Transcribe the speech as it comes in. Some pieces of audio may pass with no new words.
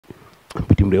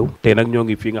bitim réew tey nag ñoo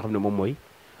ngi fii nga xam ne moom mooy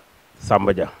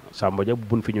Samba Dia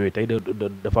buñ fi ñëwee tey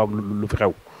dafa am lu fi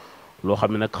xew loo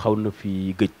xam ne nag xaw na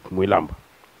fi gëj muy làmb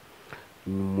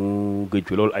mu gëj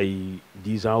fi loolu ay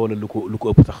 10 ans wala lu ko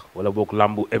ëpp sax wala boog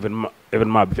làmb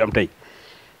événement bi fi am tey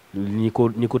ñi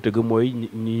ko tëgg mooy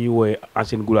ñi wooye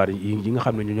ancienne gloire yi nga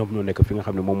xam ne ñoom ñoo nekk fi nga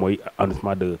xam ne moom mooy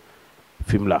arrondissement de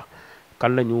Fimela kan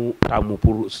la ñu taamu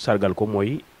pour sargal ko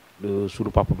mooy sunu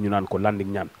papa ñu naan ko Landing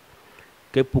Niane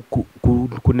képp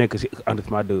ku nekk si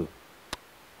arrondissement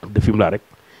de Fimela rek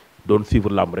doon suivre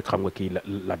làmb rek xam nga kii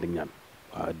Landing Niane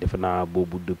waaw defe naa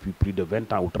boobu depuis plus de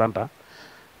 20 ans ou 30 ans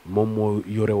moom moo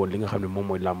yore woon li nga xam ne moom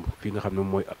mooy làmb fii nga xam ne moom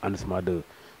mooy arrondissement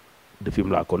de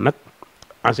Fimela kon nag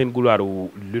ancienne gloire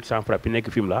lutte sans frappe yi nekk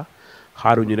Fimela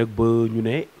xaaruñu nag ba ñu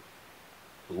ne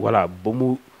voilà ba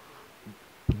mu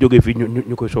jógee fii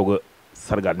ñu koy soog a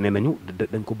sargal nee nañu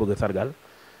dañ ko bëgg a sargal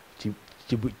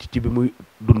ci bi muy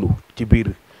dund ci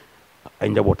biir ay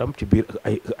njabootam ci biir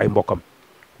ay mbokkam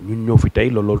ñun ñëw fi tey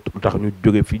loolu tax ñu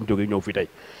jóge fi ñu jóge ñëw fi tey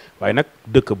waaye nag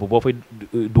dëkk ba boo fay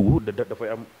dugg dafay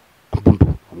am buntu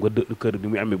xam nga kër ni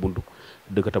muy amee buntu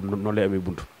dëkk tam noonu lay amee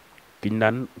buntu ki ñu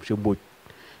naan monsieur Mbodj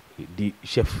di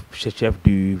chef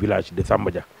du village de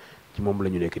Samba Dia ci moom la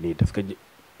ñu nekk nii parce que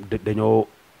dañoo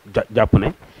jàpp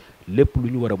ne lépp lu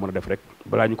ñu war a mën a def rek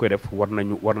balaa ñu koy def war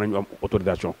nañu am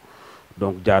autorisation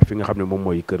donc jaar fi nga xam ne moom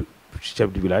mooy kër chef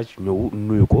du village ñëw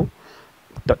nuyu ko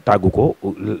tàggu ko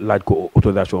laaj ko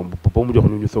autorisation ba mu jox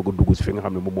ñu soog a dugg si fi nga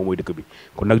xam ne moom mooy dëkk bi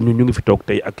kon nag ñu ngi fi toog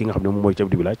tey ak ki nga xam ne moom mooy chef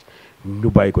du village ñu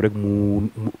bàyyi ko rek mu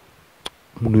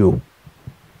nuyoo.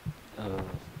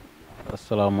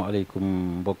 asalaamaaleykum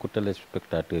mbokku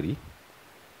téléspectateurs yi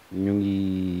ñu ngi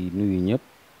nuyu ñëpp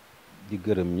di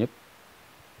gërëm ñëpp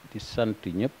di sant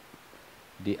ñëpp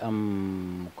di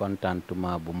am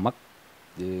contentement bu mag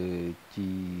ci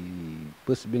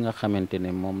bés bi nga xamante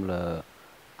ne moom la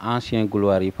ancien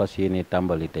gloire yi fas yéene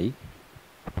tàmbali tey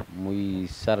muy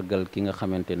sargal ki nga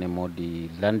xamante ne moo di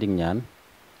Landing Niane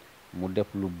mu def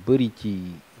lu bëri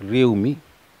ci réew mi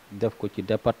def ko ci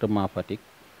département Fatick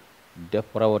def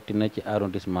rawatina ci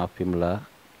arrondissement Fimela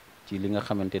ci li nga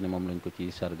xamante ne moom lañ ko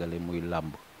ci sargale muy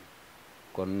làmb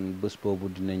kon bés boobu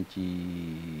dinañ ci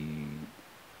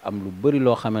am lu bëri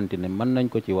loo xamante ne mën nañ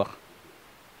ko ci wax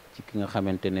ci ki nga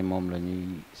xamante ne moom la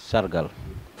ñuy sargal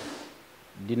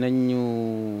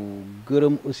dinañu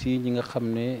gërëm aussi ñi nga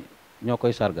xam ne ñoo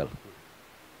koy sargal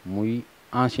muy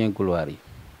ancien gloire yi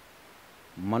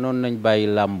mënoon nañ bàyyi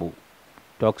làmb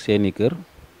toog seeni kër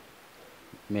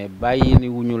mais bàyyi ni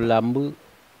wuñu làmb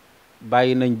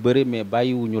bàyyi nañ bëre mais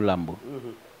bàyyi wuñu làmb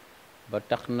ba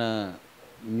tax na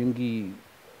ñu ngi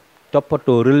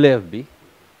toppatoo relève bi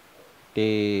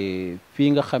te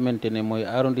fii nga xamante ne mooy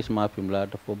arrondissement Fimela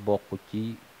dafa bokk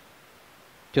ci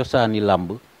cosaani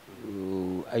làmb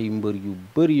ay mbër yu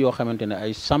bëri yoo xamante ne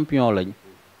ay champion lañ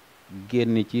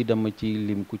génn ci dama ci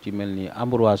lim ku ci mel ni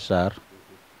Ambroise Sarr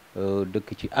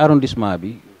dëkk ci arrondissement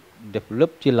bi def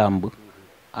lépp ci làmb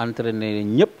entraîné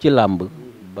ñëpp ci làmb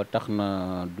ba tax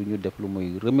na du ñu def lu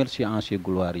muy remercier ancien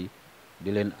gloire yi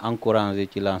di leen encourager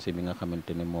ci lancé bi nga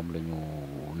xamante ne moom la ñu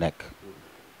nekk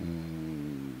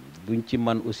duñ ci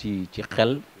man aussi ci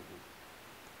xel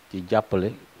ci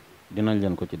jàppale dinañ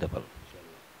leen ko ci defal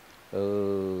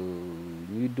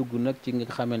ñuy dugg nag ci nga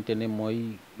xamante ne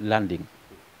mooy Landing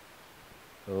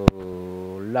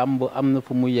làmb am na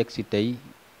fu mu yegg si tey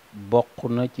bokk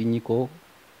na ci ñi ko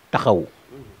taxaw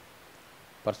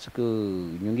parce que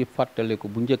ñu ngi fàttale ko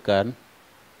bu njëkkaan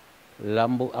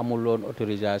làmb amuloon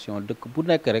autorisation dëkk bu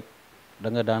nekk rek da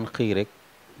nga daan xëy rek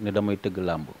ne damay tëgg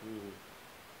làmb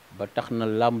ba tax na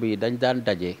làmb yi dañ daan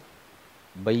daje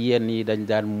ba yenn yi dañ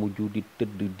daan mujj di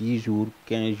tëdd 10 jours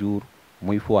 15 jours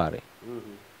muy foire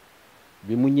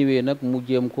bi mu ñëwee nag mu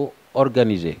jéem ko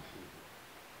organiser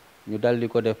ñu dal di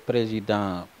ko def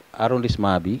président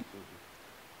arrondissement bi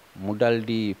mu dal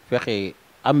di fexe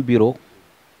am bureau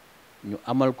ñu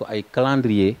amal ko ay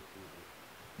calendrier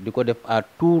di ko def à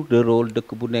tour de rôle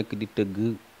dëkk bu nekk di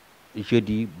tëgg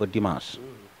jeudi ba dimanche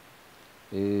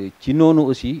ci noonu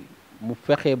aussi mu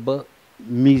fexe ba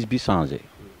mise bi changé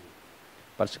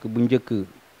parce que bu njëkk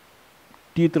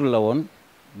titre la woon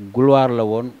gloire la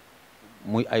woon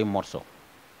muy ay morceau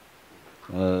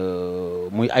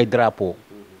muy ay drapeau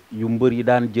yu mbër yi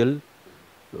daan jël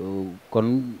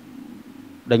kon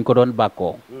dañ ko doon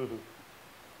bàkkoo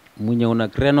mu ñëw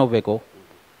nag rénové ko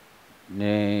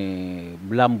ne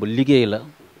làmb liggéey la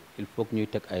il faut que ñuy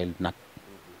teg ay nag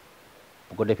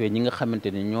bu ko defee ñi nga xamante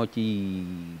ne ñoo ci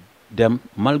dem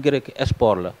malgré que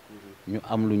sport la ñu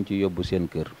am luñ ci yóbbu seen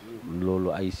kër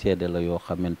loolu ay seede la yoo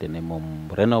xamante ne moom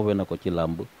rénové na ko ci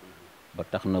làmb ba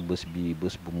tax na bés bi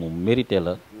bés bu mu mérité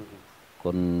la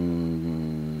kon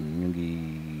ñu ngi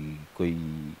koy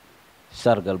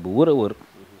sargal bu wër a wër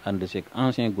ànd seeg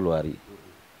ancien gloire yi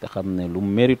te xam ne lu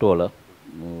mérito la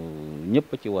ñëpp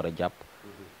ci war a jàpp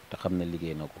te xam ne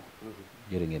liggéey na ko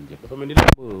jërë ngeen jëf. dafa mel ni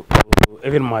làmb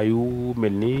événement yu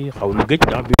mel ni xaw na gëj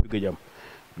daa bi gëj am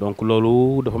donc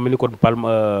loolu dafa mel ni kon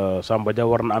Palma Samba Dia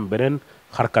war na am beneen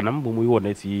xar kanam bu muy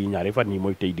wone si ñaari fan yi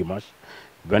mooy tey dimanche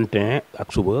 21 ak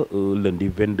suba lundi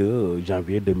 22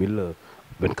 janvier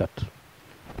 2024.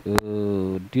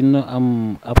 dina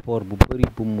am apport bu bëri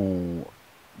bu mu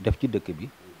def ci dëkk bi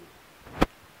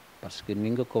parce que ni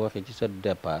nga ko waxee ci sa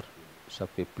départ ça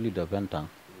fait plus de 20 ans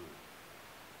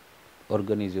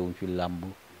organisé wuñ fi làmb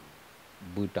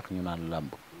buy tax ñu naan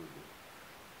làmb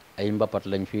ay mbapat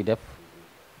lañ fiy def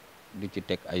di ci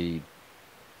teg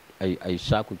ay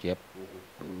saaku ceeb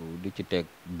di ci teg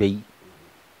béy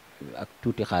ak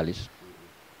tuuti xaalis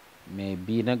mais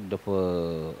bii nag dafa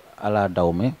ala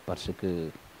dawme parce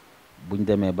que buñ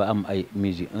demee ba am ay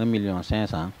mise 1,5 million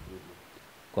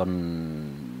kon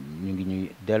ñu ngi ñuy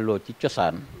delloo ci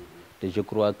cosaan te je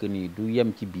crois que ni du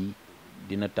yem ci bii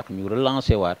dina tax ñu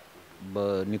relancer waat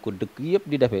ba ni ko dëkk yëpp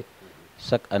di defee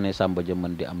chaque année Samba Dia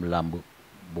mën di am làmb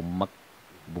bu mag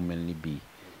bu mel ni bii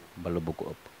bala bu ko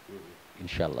ëpp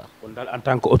incha allah. kon daal en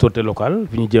tant que autorité locale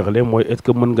fi ñu jeexalee mooy est-ce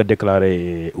que mën nga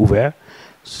déclarer ouvert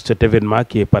cet événement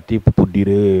qui est parti pour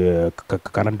durer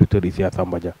 48 heures ici à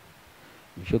Samba Dia.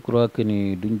 je crois que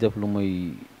ni duñ def lu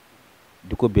mooy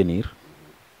di ko bénir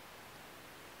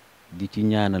di ci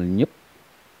ñaanal ñëpp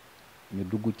ñu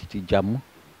dugg ci jàmm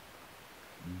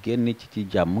génn ci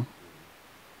jàmm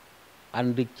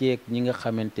ànd ceeg ñi nga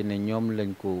xamante ne ñoom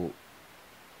lañ ko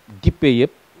dippe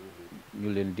yëpp ñu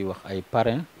leen di wax ay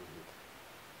parrain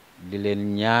di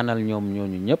leen ñaanal ñoom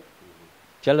ñooñu ñëpp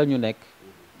ca la ñu nekk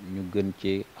ñu gën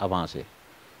cee avancé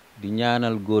di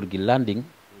ñaanal góor gi Landing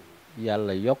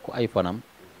yàlla yokk ay fanam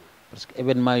parce que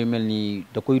événement yu mel nii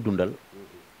da koy dundal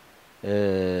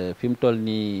fi mu toll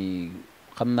nii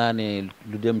xam naa ne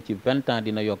lu dem ci 20 ans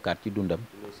dina yokkaat ci dundam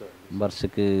parce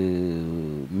que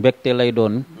mbégte lay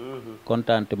doon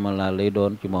contentement la lay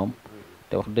doon ci moom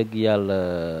te wax dëgg yàlla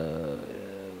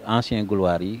ancien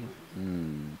gloire yi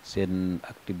seen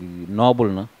acte bi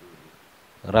noble na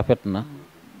rafet na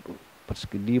parce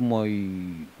que lii mooy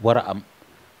war a am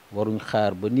waruñ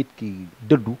xaar ba nit ki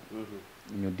dëddu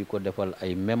ñu di ko defal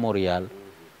ay mémorial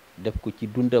def ko ci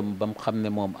dundam ba mu xam ne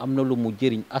moom am na lu mu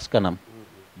jëriñ askanam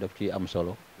daf ciy am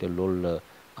solo te loolu la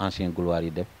ancien gloire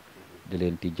yi def di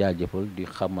leen di jaajëfal di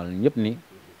xamal ñëpp ni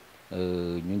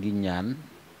ñu ngi ñaan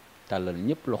tàllal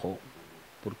ñëpp loxo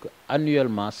pour que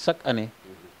annuellement chaque année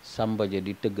Samba Dia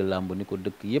di tëgg làmb ni ko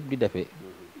dëkk yëpp di defee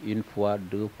 1 fois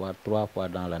 2 fois 3 fois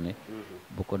dans l'année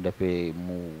bu ko defee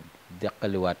mu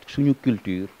deqaliwaat suñu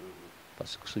culture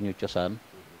parce que suñu cosaan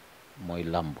mooy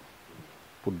làmb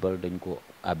football dañ ko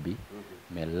àbbi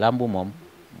mais làmb moom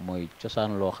mooy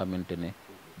cosaan loo xamante ne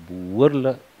bu wër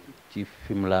la ci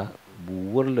Fimela bu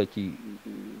wër la ci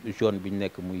zone bi ñu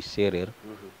nekk muy séeréer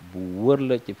bu wër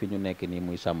la ci fi ñu nekk nii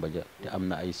muy Samba Dia te am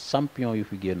na ay champion yu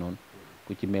fi génnoon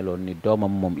ku ci meloon ni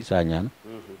doomam moom Issa Niane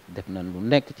def na lu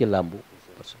nekk ci làmb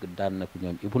parce que daan na fi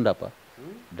ñoom Ibou Ndapa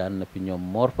daan na fi ñoom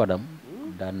Mor Fadam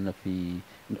daan na fi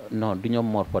non du ñoom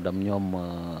Mor Fadam ñoom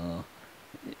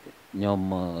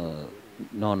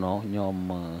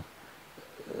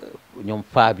ñoom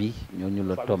Fabi ñooñu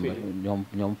la tombe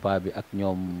ñoom Fabi ak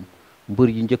ñoom mbër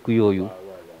yi njëkk yooyu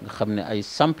nga xam ne ay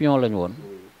champion lañu woon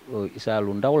Issa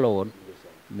lu ndaw la woon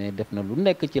mais def na lu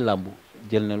nekk ci làmb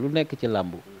jël na lu nekk ci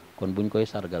làmb kon buñ koy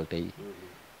sargal tey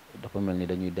dafa mel ni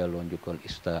dañuy delloo njukkal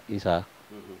Issa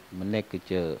mu nekk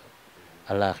ca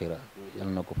alaaxira yal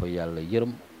na ko fa yàlla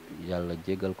yërëm yàlla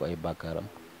jéggal ko ay bàkkaaram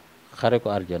xare ko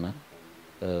arjana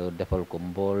defal ko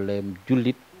mbooleem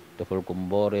jullit defal ko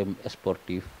mbooleem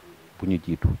sportif bu ñu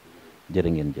jiitu jërë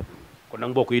ngeen jëf. kon nag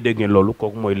mbokk yi dégg ngeen loolu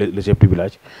kooku mooy le chef du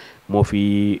village moo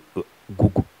fi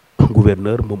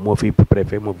gouverneur moo fi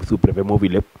préfet moo fi sous-préfet moo fi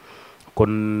lépp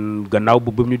kon gannaaw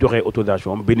bu ñu joxee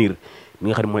autorisation am bénir mi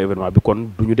nga xam ne mooy événement bi kon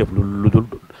du ñu def lu dul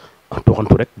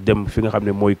doxantu rek dem fi nga xam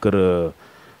ne mooy kër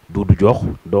Doudou Diokh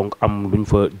donc am lu ñu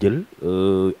fa jël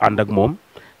ànd ak moom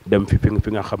dem fi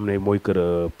nga xam ne mooy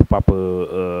kër Papa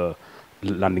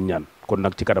Landing Niane kon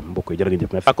nag ci kanam mbokk yi jërë ngeen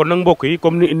jëf merci. kon nag mbokk yi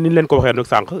comme ni leen ko waxee nag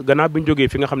sànq gannaaw bi ñu jógee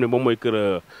fi nga xam ne moom mooy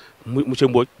kër monsieur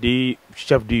Mbodj di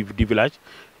chef du village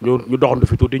ñu doxantu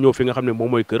fi tuuti ñëw fi nga xam ne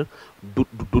moom mooy kër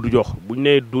Doudou Diokh bu ñu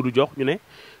nee Doudou Diokh ñu ne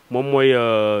moom mooy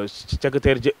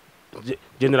secrétaire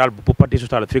général bu parti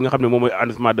socialiste fi nga xam ne moom mooy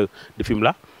arrondissement de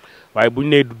Fimela waaye bu ñu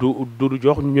nee Doudou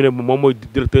Diokh ñu ne moom mooy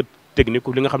directeur technique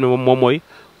li nga xam ne moom mooy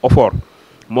OFOR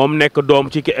moom nekk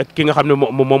doom ci ki nga xam ne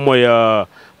moom mooy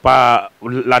Pa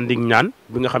Landing Niane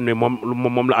bi nga xam ne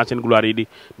moom la ancienne gloire yi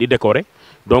di décorer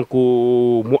donc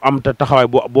mu am taxawaay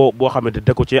boo xamante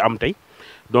da ko cee am tey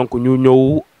donc ñu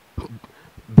ñëw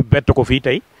bett ko fii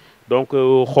tey donc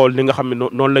xool li nga xam ne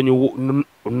noonu la ñu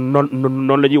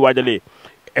noonu la ñuy waajalee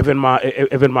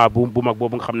événement bu mag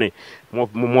boobu nga xam ne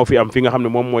moo fi am fi nga xam ne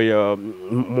moom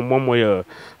mooy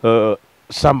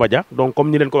Samba Dia donc comme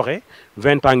ni leen ko waxee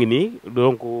 20 ans ngi nii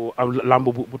donc am lamb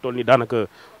bu toll nii daanaka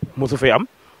mosu fee am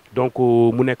donc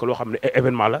mu nekk loo xam ne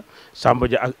événement la Samba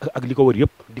Dia ak li ko wër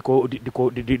yëpp di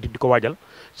ko waajal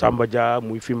Samba Dia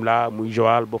muy Fimela muy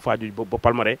Joal ba Fadiouth ba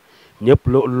Palmarin ñëpp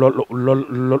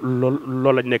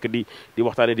loolu lañ nekk di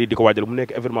waxtaanee di ko waajal mu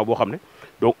nekk événement boo xam ne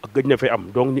donc gëj na fay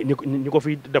am donc ñi ko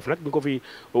fi def nag ñi ko fi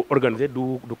organiser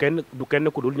du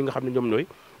kenn ku dul ñi nga xam ne ñoom ñooy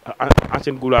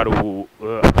ancienne gloire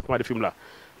de Fimela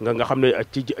nga xam ne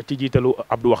ci jiitalu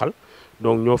Abdou Waxal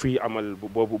donc ñoo fi amal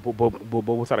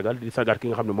boobu sargal di sargal ki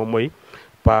nga xam ne moom mooy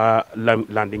Pa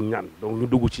Landing Niane donc ñu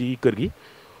dugg ci kër gi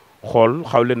xool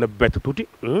xaw leen a bett tuuti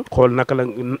xool naka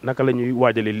la ñuy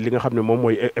waajalee li nga xam ne moom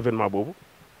mooy événement boobu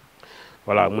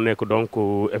voilà mu nekk donc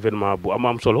événement bu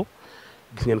am solo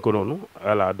gis ngeen ko noonu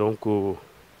voilà donc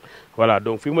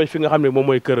fi nga xam ne moom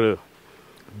mooy kër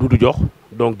Doudou Diokh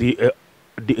donc di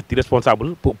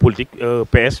responsable politique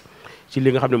PS ci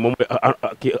li nga xam ne moom mooy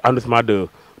arrondissement de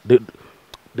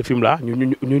Fimela ñu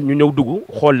ñëw dugg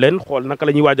xool naka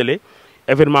la ñuy waajalee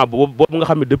événement boobu nga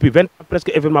xam ne depuis 20 presque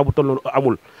événement bu toll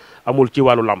amul ci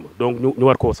wàllu làmb donc ñu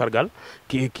war koo sargal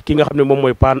ki nga xam ne moom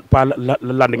mooy Pa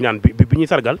Landing Niane bi ñuy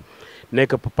sargal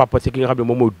nekk papa ci ki nga xam ne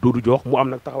moom mooy Doudou Diokh mu am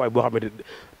nag taxawaay boo xam ne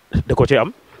da ko cee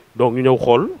am donc ñu ñëw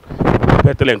xool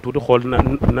bett leen tuuti xool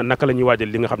naka la ñuy waajal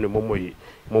li nga xam ne moom mooy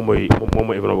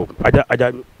événement boobu Adja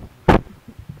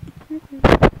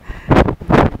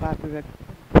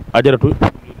ajaratu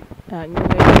ñu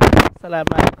ngi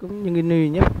salaamaaleykum ñu ngi nuyu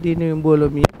ñëpp di nuyu mbooloo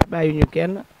mi yëpp bàyyi ñu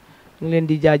kenn ñu ngi leen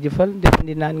di jaajëfal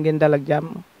di naan ngeen dal ak jàmm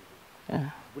waaw.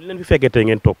 bu leen fi fekkee tey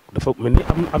ngeen toog dafa mel ni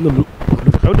am na lu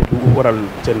fi xew de lu waral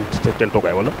seen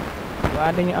toogaay wala.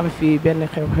 waaw dañu am fii benn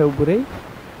xew-xew bu rëy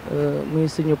muy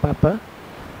suñu papa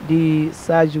di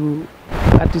saaju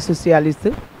parti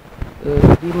socialiste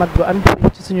di mag bu am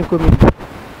ci suñu commune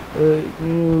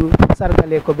ñu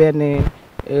sargalee ko benn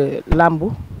làmb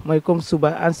mooy comme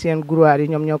suba ancienne gloire yi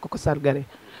ñoom ñoo ko sargale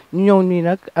ñu ñëw nii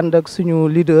nag ànd ak suñu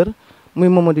leader muy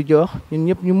Mamadou Diokh ñun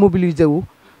ñëpp ñu mobiliser wu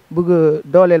bëgg a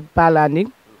dooleel Pa Landing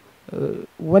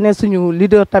wane suñu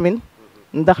leader tamit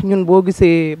ndax ñun boo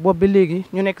gisee boobu ba léegi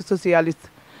ñu nekk socialiste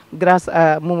grâce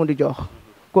à Mamadou Diokh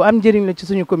ku am njëriñ la ci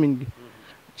suñu commune bi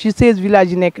ci 16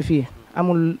 villages yi nekk fii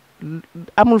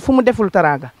amul fu mu deful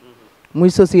teraanga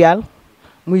muy social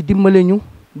muy dimbale ñu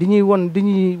di ñuy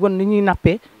won ni ñuy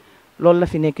nappee loolu la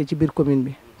fi nekk ci biir commune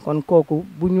bi kon kooku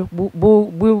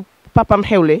bu papam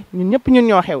xewle ñun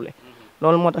ñoo xewle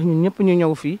loolu moo tax ñun ñëpp ñu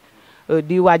ñëw fii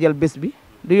di waajal bés bi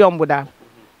du yomb daal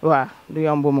waaw du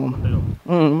yomb moom.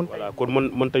 voilà kon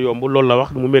mënta yomb loolu la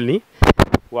wax mu mel ni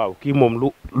waaw kii moom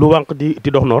lu wànq di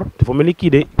dox noor dafa mel ni kii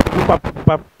de du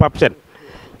Pape Sène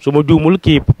su ma juumul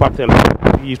kii Pape Sène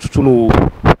di sunu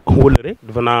wëllëre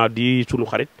dafa naa di sunu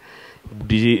xarit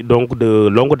di donc de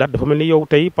longue date dafa mel ni yow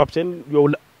tey Pape Sène yow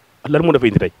lan moo dafa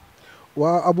indi tey.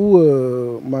 waa Abou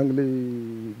maa ngi lay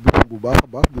gërëm bu baax a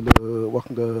baax di la wax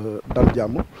nga dal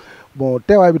jàmm bon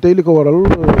teewaay bi tey li ko waral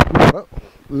dara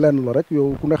lenn la rek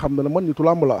yow ku ne xam na ne man nitu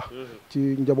làmb laa ci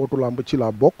njabootu làmb ci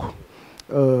laa bokk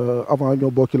avant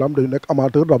ñoo bokk ci làmb dañu nekk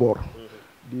amateur d'abord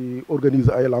di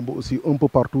organiser ay làmb aussi un peu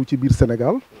partout ci biir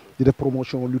Sénégal di def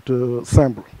promotion lutte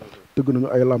simple tëgg nañu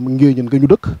ay làmb Ngéeñeen nga ñu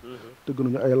dëkk tëgg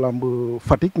nañu ay làmb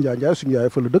Fatick Njaay suñu yaay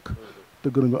fa la dëkk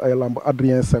tëgg nañu ay làmb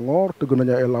Adrien Senghor tëgg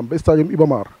nañu ay làmb stadium Iba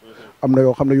Mar am na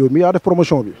yoo xam ne yow mi yaa def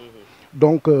promotion bi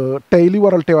donc tey li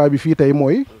waral teewaay bi fii tey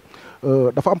mooy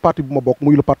dafa am parti bu ma bokk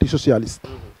muy le parti socialiste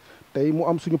tey mu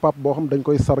am suñu pap boo xam dañ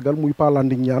koy sargal muy Pa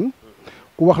Landing Niane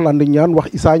ku wax Landing Niane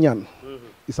wax Issa Niane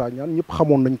ñëpp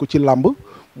xamoon nañ ko ci làmb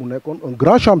mu nekkoon un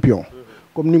grand champion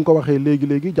comme ni nga ko waxee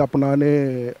léegi jàpp naa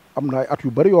ne am na ay at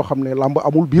yu bëri yoo xam ne làmb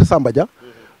amul biir Samba Dia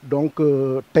donc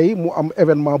tey mu am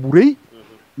événement bu rëy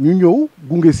ñu ñëw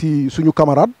gunge si suñu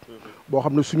camarade boo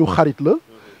xam ne suñu xarit la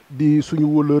di suñu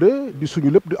wëlëre di suñu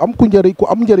lépp di am ku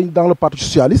am njëriñ dans le parti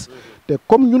socialiste te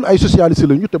comme ñun ay socialiste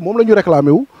lañu te moom la ñu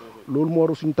réclamé wu loolu moo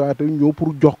war suñu tawaate ñëw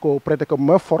pour jox ko prêter ko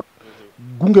main forte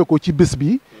gunge ko ci bés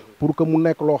bi pour que mu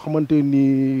nekk loo xamante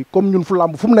ni comme ñun fu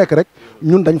làmb fu mu nekk rek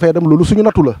ñun dañ fay dem loolu suñu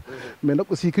nattu la mais nag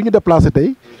aussi ki ñu déplacé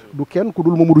tey du kenn ku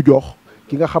dul Mamadou Diokh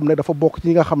ki nga xam ne dafa bokk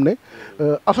ci nga xam ne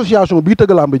association bii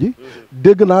tëgg làmb ji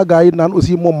dégg naa gars yi naan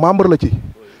aussi moom membre la ci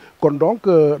kon donc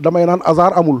damay naan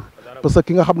hasard amul parce que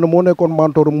ki nga xam ne moo nekkoon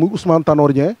mentor muy Ousmane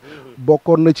Tanor Dieng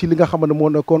bokkoon na ci li nga xam ne moo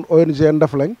nekkoon ONG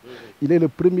Ndefleng. Il est le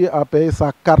premier à payer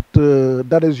sa carte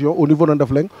d'adhésion au niveau de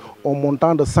Ndefleng au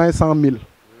montant de 500 000.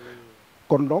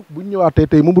 kon donc bu ñu ñëwaatee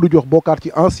tey Mamadou Diokh bokkaat ci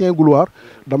ancien gloire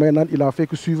damay naan il a fait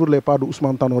que suivre les pas de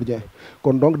Ousmane Tanor Dieng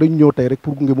kon donc dañu ñëw tey rek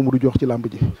pour gunge Mamadou Diokh ci làmb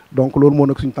ji donc loolu moo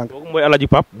nekk suñu tànk. kooku mooy Alaaji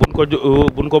Pape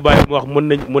buñ ko bàyyi mu wax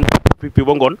mën fi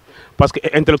ba ngoon parce que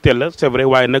intellectuel la c'est vrai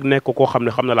waaye nag nekk koo xam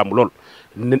ne xam na làmb lool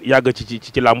yàgg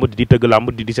ci làmb di tëgg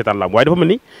làmb di seetaan làmb waaye dafa mel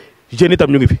ni jeunes itam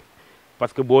ñu ngi fi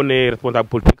parce que boo nee responsable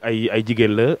politique ay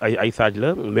jigéen la ay sage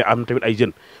la mais am tamit ay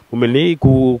jeunes mu mel ni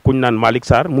kuñ naan Malick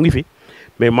Sarr mu ngi fi.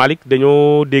 mais Malick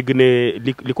dañoo dégg ne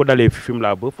li ko dalee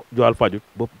Fimela ba Joal Fadiouth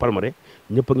ba Palmarin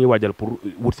ñëpp a ngi waajal pour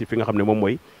wut si fi nga xam ne moom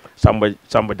mooy Samba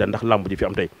Dia ndax làmb ji fi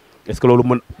am tey est-ce que loolu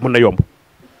mën na yomb.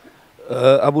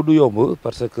 Abou du yomb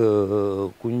parce que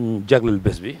kuñ jagleel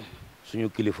bés bi suñu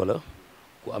kilifa la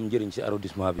ku am njëriñ ci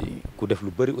arrondissement bi ku def lu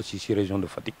bëri aussi ci région de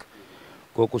Fatick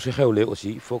kooku su xewlee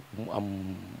aussi foog mu am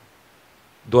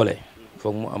doole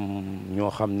foog mu am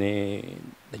ñoo xam ne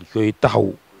dañ koy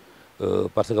taxaw.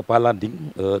 Parce que Pa Landing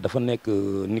dafa nekk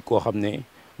nit koo xam ne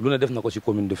lu ne def na ko ci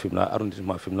commune de Fimela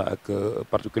arrondissement Fimela ak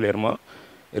particulièrement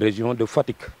région de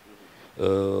Fatick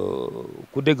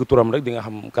ku dégg turam rek di nga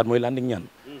xam kan mooy Landing Niane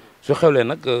su xewlee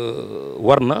nag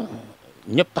war na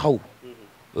ñëpp taxaw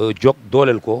jóg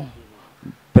dooleel ko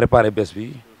préparer bés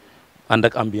bi ànd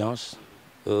ak ambiance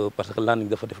parce que Landing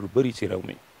dafa def lu bëri ci réew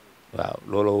mi waaw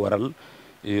looloo waral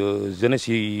jeunesse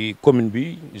ci commune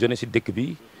bi jeunesse ci dëkk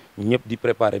bi ñëpp di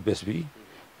préparer bés bi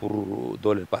pour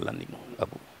dooleel Pa Landing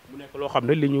Abou. mu nekk loo xam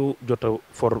ne li ñu jot a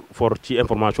for ci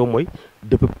information mooy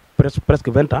depuis presque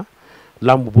 20 ans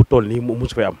làmb bu toll nii mu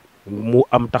su fay am mu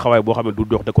am taxawaay boo xam ne du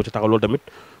jox da ko ci taxaw loolu tamit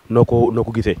noo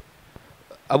ko gisee.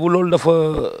 Abou loolu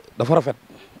dafa rafet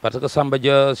parce que Samba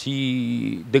Dia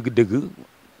si dëgg-dëgg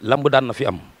lamb daan na fi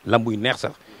am lamb yu neex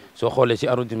sax soo xoolee si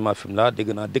arrondissement Fimela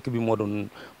dégg naa dëkk bi moo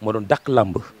doon dàq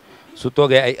lamb. su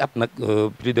toogee ay at nag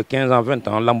plus de 15 ans 20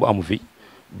 ans lamb amu fi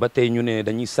ba tey ñu ne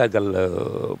dañuy sargal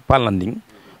Pa Landing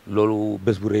loolu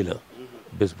bés bu rëy la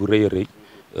bés bu rëy a rëy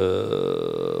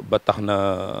ba tax na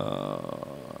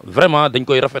vraiment dañ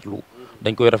koy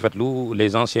rafetlu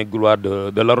les anciens gloires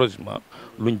de l'arrondissement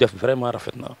lu ñu def vraiment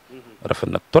rafet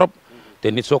na trop te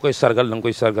nit soo koy sargal da nga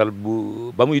koy sargal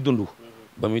ba muy dund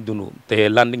te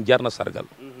Landing jaar na sargal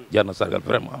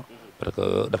vraiment parce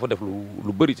que dafa def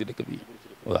lu bëri ci dëkk bi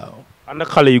waaw. ànd ak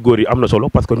xale yu góor yi am na solo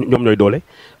parce que ñoom ñooy doole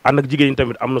ànd ak jigéen ñi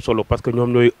tamit am na solo parce que ñoom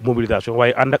ñooy mobilisation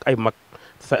waaye ànd ak ay mag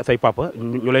say papa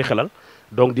ñu lay xelal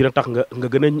donc dina tax nga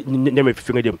gën a ñeme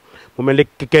fi nga jëm mu mel ni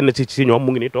kenn si ñoom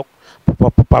mu ngi nii toog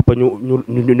papa ñu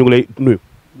ngi lay nuyu.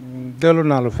 dellu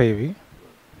naa lu fay bi.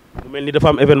 mu mel ni dafa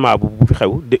am événement bu fi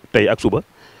xew tey ak suba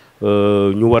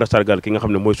ñu war a sargal ki nga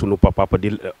xam ne mooy sunu papa di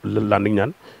Landing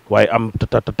Niane waaye am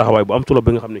taxawaay bu am solo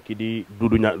bi nga xam ne kii di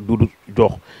Dudu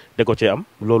Joox da ko cee am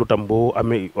loolu tam boo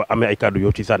amee ay kàddu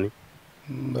yoo ci sànni.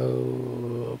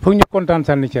 foog ñu kontaan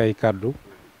sànni ci ay kàddu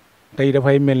tey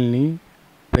dafay mel ni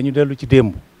dañu dellu ci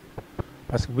démb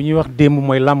parce que bu ñuy wax démb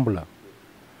mooy làmb la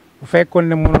bu fekkoon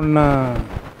ne mënoon na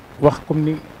wax comme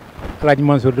ni El Hadj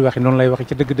Mansour di waxee noonu lay waxee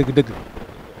ci dëgg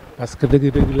parce que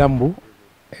dëgg làmb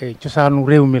cosaanu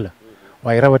réew mi la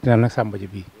waaye rawatina nag Samba Dia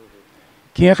bii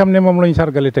ki nga xam ne moom la ñu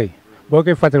sargale tey boo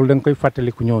koy fàttaliku da nga koy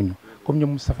fàttaliku ñooñu comme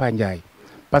ñoom Moustapha Ndiaye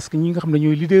parce que ñi nga xam ne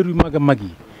ñooy leader yu mag a mag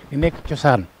yi di nekk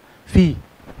cosaan fii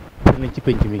lañ ci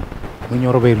penc mi mu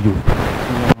ñoo Robert Diouf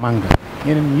ñoo Manga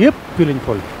ñeneen yëpp fii lañ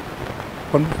fol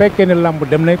kon bu fekkee ne làmb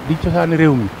dem na di cosaanu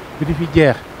réew mi bi di fi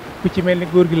jeex ku ci mel ni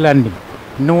góor gi Landing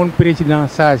ne woon président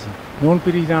Saasi ne woon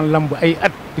président lamb ay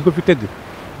at di ko fi tëgg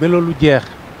ba loolu jeex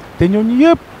te ñooñu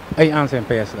yëpp ay ancien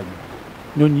PS lañu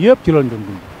ñooñu yëpp ci loolu doon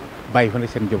dund bàyyi fa ne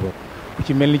seen njaboot ku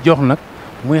ci mel ni jox nag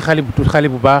muy xale bu tuut xale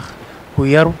bu baax ku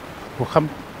yaru ku xam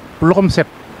loxom set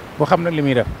ku xam nag li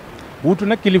muy def wuutu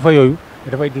nag kilifa yooyu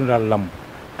dafay dundal lamb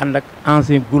ànd ak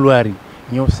ancien gloire yi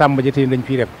ñëw Samba Dia tey dañ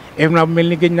fiy def événement bu mel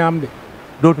ni gëj na am de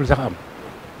dootul sax am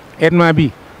événement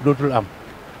bi dootul am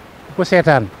ku ko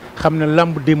seetaan xam ne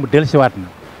lamb démb dellusiwaat na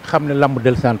xam ne lamb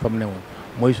dellusiwaat fa mu ne woon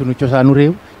mooy sunu cosaanu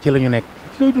réew ci la ñu nekk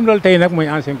looy dundal tey nag mooy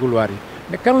ancien gloire yi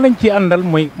ne kan lañ ci àndal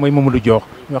mooy Mamadou Diokh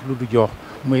ñu wax Doudou Diokh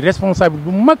muy responsable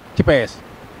bu mag ci PS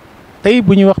tey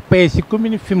bu ñuy wax PS ci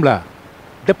commune Fimela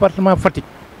département Fatick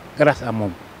grâce à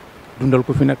moom dundal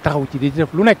ko fi nag taxaw ci di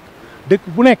def lu nekk dëkk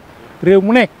bu nekk réew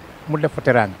mu nekk mu def fa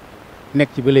teraanga nekk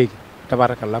ci ba léegi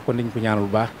tabarakallah kon dañ ko ñaanal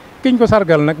bu baax kiñ ko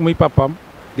sargal nag muy papaam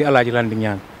di Alaaji Landing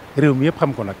Niane réew mi yëpp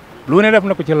xam ko nag lu ne def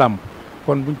na ko ci làmb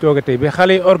kon buñ toogee tey ba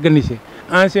xale yi organisé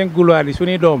ancien gloire yi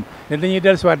suñuy doom ne dañuy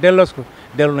dellusiwaat delloos ko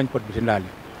dellu nañ pot bi ci ndaal yi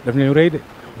daf nañu rëy de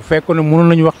bu fekkoon ne mënoon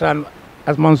nañu waxtaan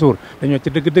as Mansour dañoo ci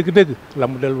dëgg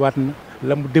lamb delluwaat na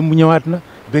lamb démb ñëwaat na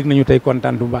bég nañu tey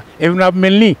kontaan bu baax événement bu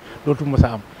mel nii dootu mës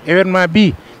a am événement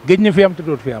bii géej na fi am te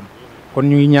dootu fi am kon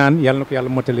ñu ngi ñaan yàlla na ko yàlla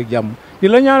motaleeg jàmm di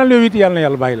la ñaanal yow it yàlla na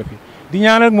yàlla bàyyi la fi di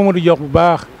ñaanal Mamadou Diokh bu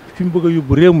baax fi mu bëgg a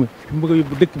yóbbu réew mi fi mu bëgg a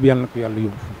yóbbu dëkk bi yàlla na ko yàlla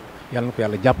yóbbu yàlla na ko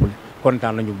yàlla jàppale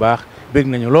kontaan nañu baax bég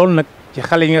nañu loolu nag ci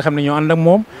xale yi nga xam ne ñoo ànd ak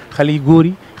moom xale yi góor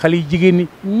yi xale yi jigéen ñi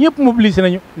ñëpp mobilisé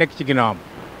nañu nekk ci ginnaawam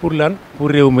pour lan pour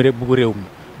réew mi rek bugg réew mi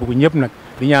bugg ñëpp nag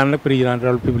di ñaan nag président de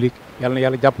la République yàlla na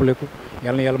yàlla jàppale ko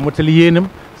yàlla na yàlla motali yéenam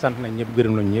sant nañ ñëpp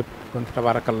gërëm nañ ñëpp kon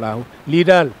tabaarakallaahu lii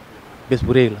daal bés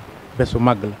bu rëy la bés bu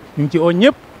màgg la ñu ngi ci oo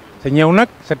ñëpp sa ñëw nag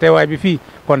sa teewaay bi fii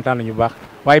kontaan nañu baax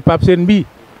waaye Pape Sène bii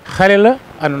xale la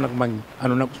àndoon ak mag ñi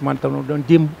àndoon ak Ousmane Tanor doon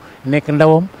démb nekk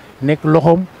ndawam nekk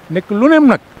loxoom nekk lu neem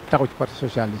nag taxaw ci parti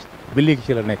socialiste ba léegi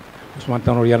ci la nekk Ousmane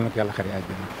Tanor yàlla na ko yàlla xare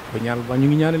àjjana ba ñaanal ba ñu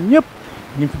ngi ñaanal ñëpp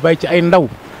ñu fi bàyyi ci ay ndaw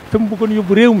fi mu bëggoon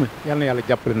yóbbu réew mi yàlla na yàlla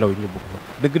jàppale ndaw yi ñu bëgg ko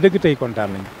dëgg-dëgg tey kontaan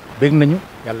nañu bég nañu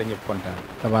yàlla ñëpp kontaan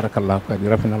tabaarakallaa kat yi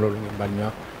rafet na loolu ngeen baal ñu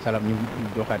wax salaam ñu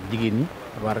joxaat jigéen ñi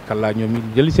tabaarakallaa ñoom ñu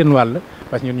jëli seen wàll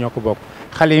parce que ñun ñoo ko bokk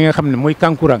xale yi nga xam ne mooy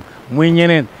kankurang muy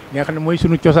ñeneen yi nga xam ne mooy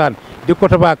suñu cosaan di ko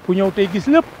tabaak ku ñëw tey gis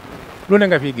lépp lu ne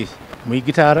nga fi gis muy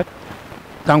guitare ak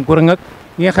kankurang ak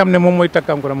yi nga xam ne moom mooy tag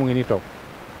kankurang mu ngi nii toog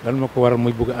lan ma ko waral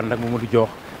muy bëgg ànd ak Mamadou Diokh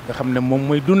nga xam ne moom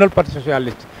mooy dundal parti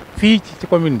socialiste fii ci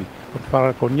commune bi kon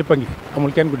faral kon ñëpp a ngi fi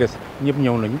amul kenn ku des ñëpp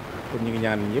ñëw nañu kon ñu ngi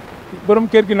ñaan ñëpp borom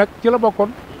kër gi nag ci la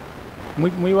bokkoon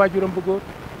muy waajuram bu góor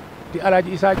di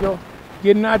Alaaji Issa Diokh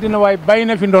génn àddina waaye bàyyi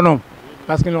na fi ndonoom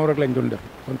parce que loolu rek lañ doon def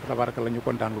kon tabaaraka la ñu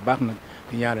kontaan bu baax nag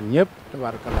di ñaanal ñëpp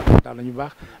tabaaraka la kontaan nañu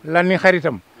baax lan ni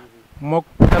xaritam mook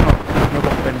Tanor ñoo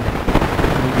bokk benn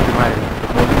muy Doudou Maare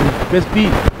moo bés bii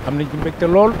am nañ ci mbégte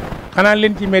lool xanaa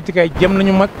leen ci metti kay jëm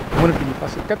nañu mag mënatuñu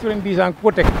parce que 90 ans ku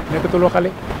ko teg nekkatuloo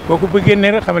xale kooku ba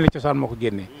génnee rek xamal ne cosaan moo ko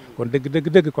génnee kon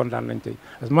dëgg kontaan nañ tey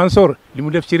parce que Mansour li mu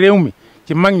def ci réew mi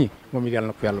ci mag ñi moom it yàlla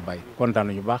na ko yàlla bàyyi kontaan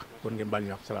nañu baax kon ngeen baal ñu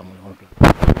wax salaamaaleykum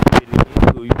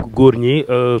góor ñi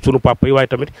sunu papa yi waaye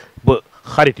tamit ba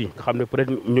xarit yi nga xam ne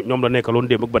peut-être ñoom la nekkaloon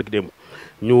démb ak barki démb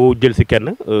ñu jël si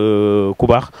kenn ku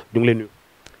baax ñu ngi leen nuyu.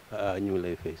 ñu ngi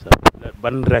lay fay sax.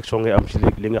 ban réaction ngay am si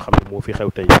li nga xam ne moo fi xew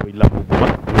tey muy làmb bu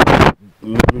mag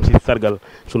ñu si sargal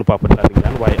sunu papa di Landing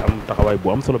Niane waaye am taxawaay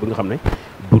bu am solo bi nga xam ne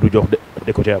Doudou Diokh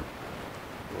de ko ci am.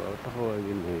 waaw taxawaay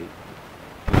bi mooy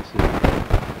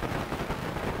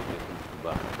bu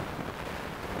baax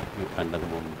ñu ànd ak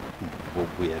moom boobu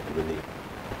bu yàgg ba léegi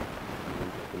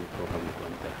ñun koo xam ne ko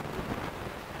am tax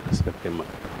respecté mag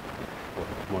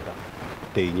moo tax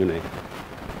tey ñu ne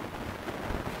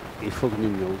il faut que ñu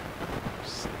ñëw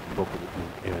bokk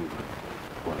événement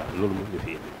voilà loolu moo ñu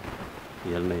fi indi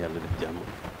yal na yàlla def jàmm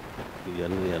yal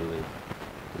na yàlla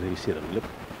réussiral lépp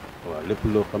waaw lépp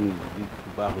loo xam ne bu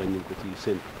baax la ñu ngi ko ci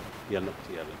seen yal na ko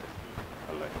ci yàlla def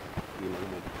wallaay ñi nag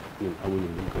moom ñun amuñu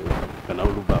luñ koy wax gannaaw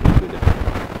lu baax lu koy def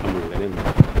amul leneen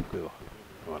luñ koy wax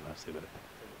voilà c'est vrai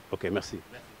ok merci.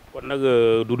 kon nag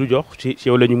Doudou Diokh ci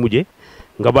yow la ñu mujjee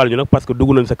nga baal ñu nag parce que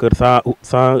dugg nañ sa kër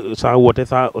sans woote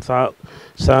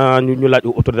sans ñu laaj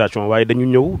autorisation waaye dañu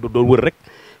ñëw doon wër rek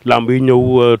lamb yi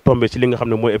ñëw tombé ci li nga xam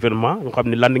ne mooy événement nga xam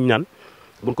ne Landing Niane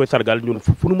buñ koy sargal ñun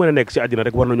fu nu mën a nekk si àddina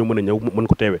rek war nañu mën a ñëw mën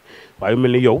ko teewee waaye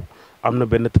mel ni yow am na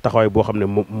benn taxawaay boo xam ne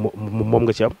moom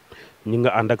nga ci am ñi nga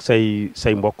ànd ak say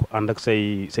mbokk ànd ak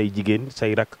say jigéen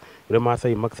say rak vraiment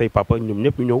say mag say papa ñoom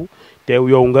ñëpp ñu ñëw teew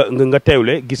yow nga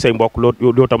teewle gis say mbokk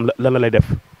loo tam lan la lay def.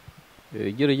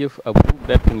 jërëjëf Abou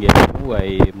bett ngeen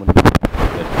waaye mën bu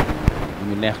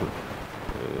ñu neex la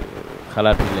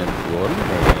xalaatuñ leen woon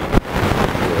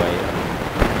mais waaye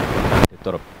am te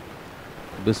torop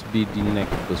bés bi di nekk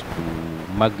bés bu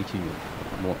màgg ci ñun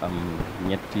moo am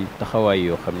ñetti taxawaay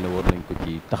yoo xam ne war nañ ko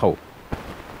ci taxaw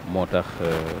moo tax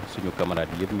suñu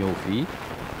camarades yëpp ñëw fii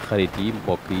xarit yi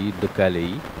mbokk yi dëkkaale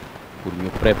yi pour ñu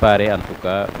préparer en tout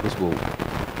cas bés boobu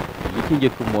li ci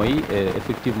njëkk mooy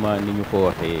effectivement ni ñu ko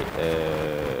waxee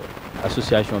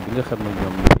association bi nga xam ne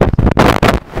ñoom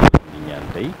ñu ñaan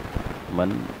tey man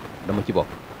dama ci bokk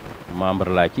membre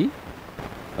laa ci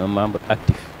un membre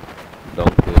actif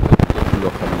donc lépp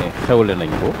loo xam ne xewle nañ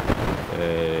ko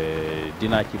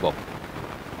dinaa ci bokk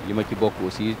li ma ci bokk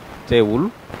aussi teewul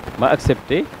ma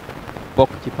accepté bokk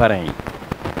ci parrain yi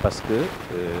parce que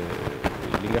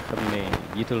li nga xam ne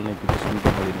jiital nañ ko ci suñu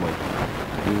doxalin mooy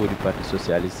au niveau du parti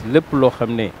socialiste lépp loo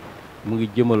xam ne mu ngi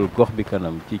jëmal gox bi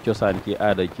kanam ci cosaan ci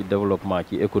aada ci développement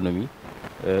ci économie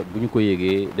bu ñu ko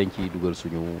yégee dañ ciy dugal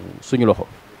suñu loxo.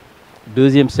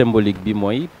 deuxième symbolique bi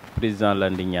mooy président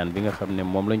Landing Niane bi nga xam ne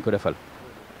moom lañ ko defal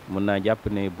mën naa jàpp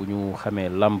ne bu ñu xamee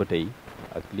làmb tey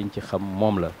ak liñ ci xam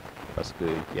moom la parce que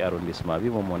ci arrondissement bi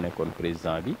moom moo nekkoon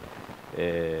président bi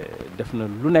def na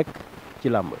lu nekk ci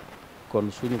làmb kon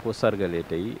suñu ko sargalee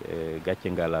tey gàcce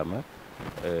ngalaama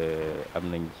am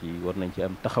nañ ci war nañ ci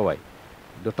am taxawaay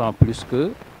d'autant plus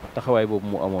que taxawaay boobu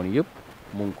mu amoon yëpp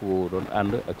mu ngi ko doon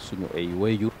ànd ak suñu ay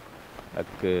wayjur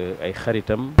ak ay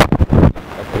xaritam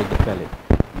ak ay dëkkaale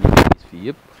ñi ngi gis fii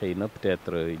yëpp xëy na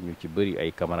peut-être ñu ci bëri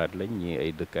ay camarades lañ ñii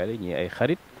ay dëkkaale ñii ay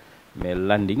xarit mais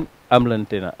Landing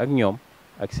amlante na ak ñoom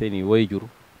ak seen i wayjur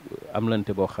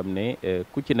amlante boo xam ne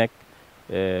ku ci nekk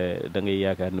da ngay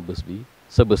yaakaar ne bés bi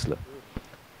sa bés la.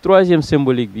 Troisième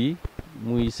symbolique bi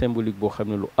muy symbolique boo xam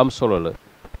ne lu am solo la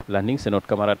Landing c'est notre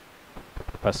camarade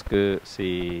parce que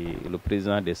c'est le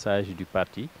président des sages du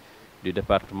parti du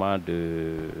département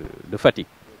de Fatick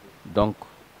donc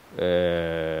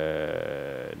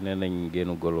nee nañ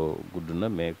génn golo gudd na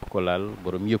mais ku ko laal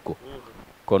borom yëg ko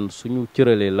kon suñu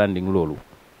cëralee Landing loolu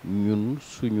ñun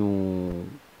suñu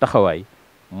taxawaay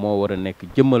moo war a nekk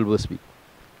jëmmal bés bi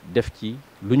def ci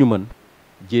lu ñu mën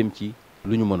jéem ci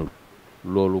lu ñu mënul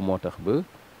loolu moo tax ba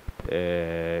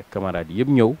camarades yëpp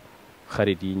ñëw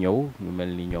xarit yi ñëw ñu mel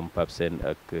ni ñoom Pape Sène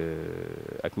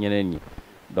ak ñeneen ñi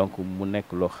donc mu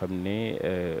nekk loo xam ne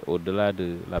au-delà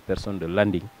de la personne de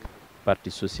Landing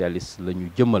parti socialiste la ñu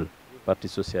jëmmal parti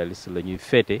socialiste la ñuy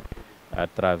fêter à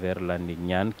travers Landing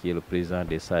Niane qui est le président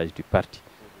des sages du parti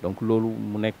donc loolu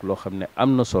mu nekk loo xam ne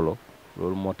am na solo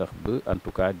loolu moo tax ba en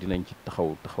tout cas dinañ ci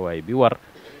taxawaay bi war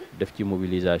def ci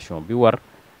mobilisation bi war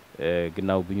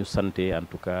ginnaaw bi ñu sante en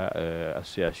tout cas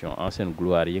association ancienne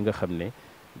gloire yi nga xam ne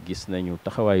gis nañu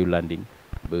taxawaayu Landing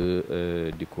ba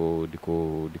di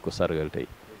ko sargal tey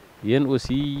yéen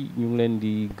aussi ñu ngi leen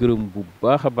di gërëm bu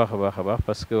baax a baax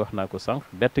parce que wax naa ko sànq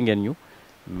bett ngeen ñu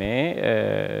mais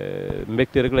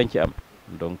mbégte rek lañ ci am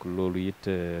donc loolu it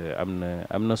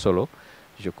am na solo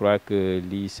je crois que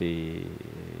lii c'est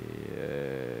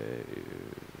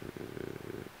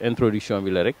introduction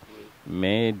bi la rek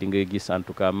mais di nga gis en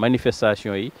tout cas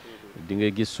manifestation yi di nga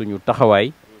gis suñu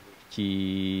taxawaay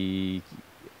ci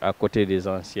à côté des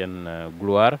anciennes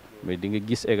gloires mais di nga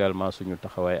gis également suñu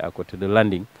taxawaay à côté de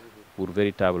Landing pour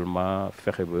véritablement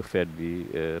fexe ba fête bi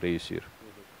réussir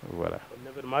voilà. Un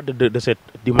événement de cette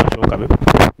dimension quand même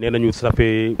nee nañu ça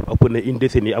fait ëpp na une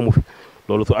décennie amu fi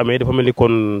loolu su amee dafa mel ni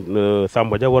kon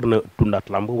Samba Dia war na dundaat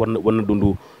lamb war na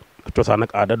dund cosaan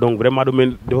ak aada donc vraiment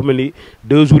dafa mel ni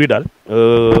 2 jours yi daal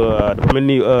dafa mel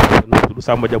ni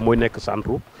Samba Dia mooy nekk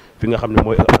centre fi nga xam ne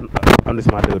mooy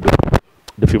arrondissement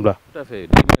de Fimela. tout à fait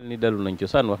di mel ni dellu nañ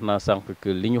cosaan wax naa sànq que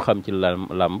li ñu xam ci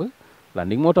làmb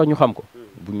Landing moo tax ñu xam ko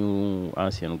bu ñu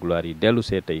ancienne gloire yi dellu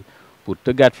see tey pour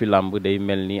tëggaat fi làmb day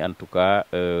mel ni en tout cas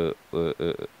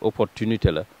opportunité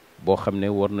la boo xam ne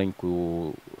war nañ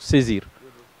ko saisir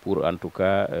pour en tout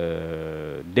cas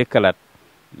dekkalaat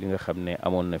li nga xam ne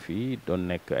amoon na fi doon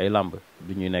nekk ay làmb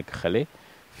du ñuy nekk xale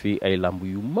fii ay làmb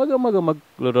yu mag a mag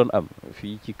la doon am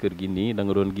fii ci kër gi nii da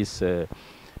nga doon gis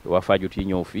waa Fadiouth yi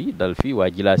ñëw fi dal fi waa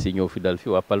Djilass yi ñëw fi dal fi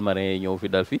waa Palmarin yi ñëw fi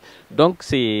dal fi donc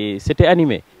c'était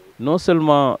animé non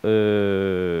seulement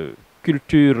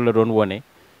culture la doon wone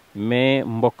mais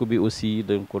mbokk bi aussi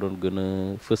dañ ko doon gën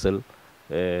a fësal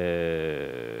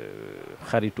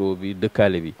xaritoo bi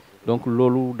dëkkaale bi donc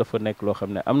loolu dafa nekk loo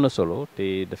xam ne am na solo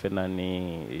te defe naa ne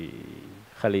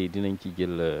xale yi dinañ ci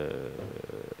jël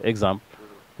exemple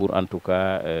pour en tout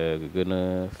cas gën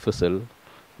a fësal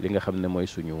li nga xam ne mooy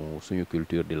suñu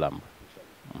culture di làmb.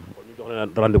 kon ñu jox leen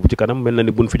rendez-vous ci kanam mel na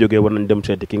ni buñ fi jógee war nañ dem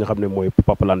seeti ki nga xam ne mooy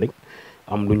Papa Landing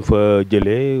am luñ fa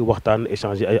jëlee waxtaan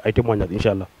échanger ay témoignages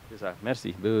incha allah. c'est ça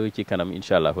merci ba ci kanam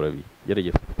incha allah rabi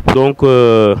jërëjëf. donc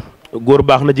góor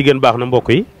baax na jigéen baax na mbokk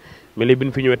yi mel ni bi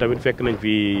ñu fi ñëwee tamit fekk nañ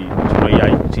fi sunu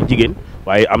yaay si jigéen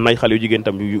waaye am nañ xale yu jigéen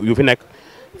tam yu fi nekk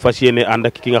fas yéene ànd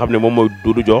ak ki nga xam ne moom mooy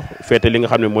Doudou Diokh feete li nga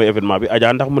xam ne mooy événement bi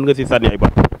Adja ndax mën nga si sànni ay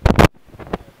baat.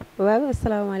 waaw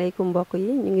asalaamaaleykum mbokk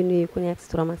yi ñu ngi nuyu ku nekk si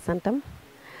turam ak santam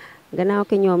gannaaw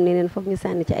ke ñoom ne leen foog ñu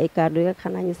sànni ci ay kàddu rek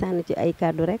xanaa ñu sànni ci ay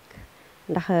kàddu rek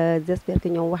ndax j'espère que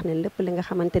ñoom wax ne lépp li nga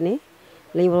xamante ne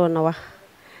lañ waroon a wax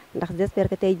ndax j'espère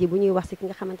que tey ji bu ñuy wax si ki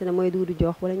nga xamante ne mooy Doudou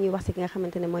Diokh wala ñuy wax si ki nga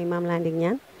xamante ne mooy maam Landing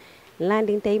Niane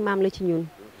Landing tey maam la ci ñun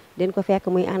den ko fekk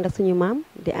muy ànd ak suñu maam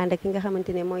di ànd ak ki nga xamante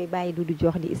ne mooy bàyyi Doudou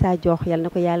Diokh di Issa Diokh yal na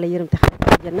ko yàlla yërëm te xarit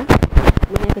àjjana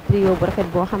mu nekk trio bu rafet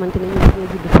boo xamante ne ñun ñoo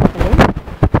judd foofale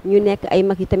ñu nekk ay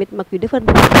mag yi tamit mag yu defar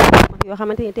dëkk mag yoo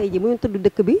xamante ne tey ji mënuñ tudd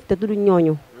dëkk bi te tudd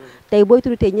ñooñu tey booy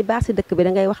tudd tey ñi baax si dëkk bi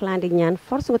da ngay wax Landing Niane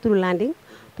force nga tudd Landing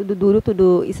tudd Doudou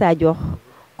tudd Issa Diokh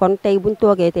kon tey buñ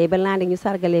toogee tey ba Landing ñu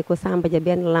sargalee ko Samba Dia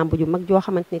benn lamb ju mag joo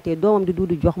xamante ne tey doomam di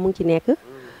Doudou Diokh mu ngi ci nekk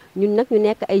ñun nag ñu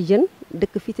nekk ay jeunes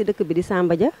dëkk fii si dëkk bi di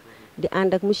Samba Dia di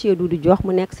ànd ak monsieur Doudou Diokh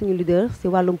mu nekk suñu leader si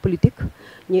wàllum politique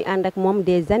ñuy ànd ak moom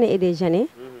des années et des années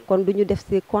kon du ñu def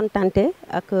si kontante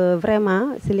ak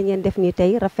vraiment si li ngeen def nii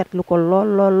tey rafetlu ko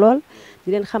lool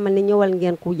di leen xamal ni ñëwal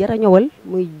ngeen ku jara ñëwal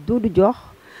muy Doudou Diokh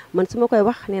man su ma koy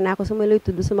wax nee naa ko su ma lay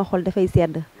tudd suma xol dafay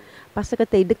sedd parce que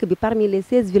tey dëkk bi parmi les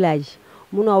 16 villages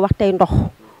munoo wax tey ndox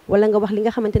wala nga wax li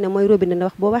nga xamante ne mooy robinet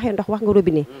ndax boo waxee ndox wax nga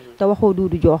robinet te waxoo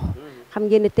Doudou Diokh xam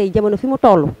ngeen ne tey jamono fi mu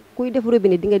toll kuy def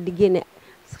robinet di nga di génne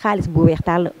xaalis bu weex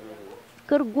tàll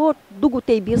kër goo dugg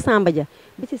tey biir Samba Dia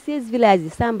bi ci 16 villages yi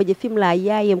Samba Dia Fimela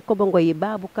Yaayem Kobango yi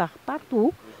Baboucar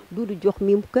partout Doudou Diokh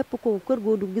mi képp ko kër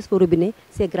goo dugg gis fa robinet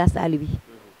c'est grâce à lui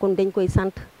kon dañ koy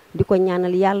sant di ko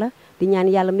ñaanal yàlla di ñaan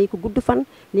yàlla may ko gudd fan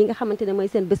li nga xamante ne mooy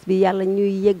seen bés bi yàlla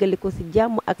ñuy yeggale ko si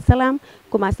jàmm ak salaam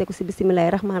commencé ko si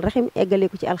bisimilahi rahmaani rahim eggale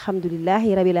ko ci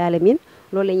alhamdulilahi rabil alamin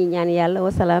loolu la ñuy ñaan yàlla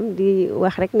wasalaam di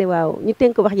wax rek ne waaw ñu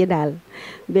tënk wax ji daal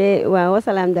ba waaw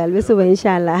wasalaam daal ba suba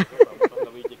incha allah.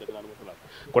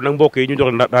 kon nag mbokk yi ñu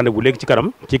jox rendez-vous léegi ci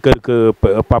kanam ci kër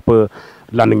Papa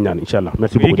Landing Niane incha allah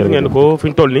merci beaucoup. gis ngeen ko fi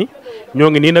ñu toll nii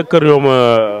ñoo ngi nii nag kër ñoom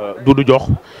Doudou Diokh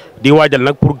di waajal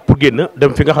nag pour génn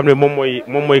dem fi nga xam ne moom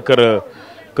mooy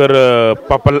kër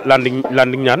Papa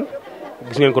Landing Niane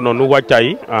gis ngeen ko noonu wàccaay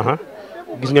yi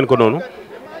gis ngeen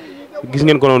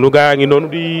ko noonu gaa ngi noonu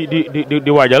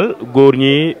di waajal góor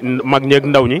ñi mag ñeeg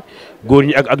ndaw ñi góor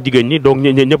ñi ak jigéen ñi donc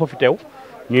ñëpp a fi teew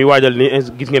ñuy waajal ni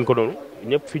gis ngeen ko noonu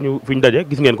ñëpp fi ñu daje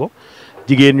gis ngeen ko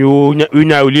jigéen yu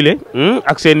ñaaw lii le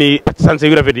ak seen i sanse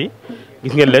yu rafet yi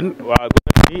gis ngeen leen waaw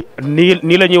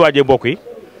nii la ñuy waajee mbokk yi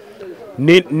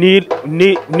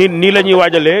nii la ñuy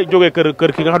waajalee jógee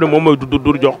kër ki nga xam ne moom mooy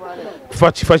Doudou Diokh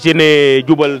fas yéene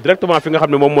jubal directement fi nga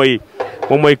xam ne moom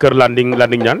mooy kër Landing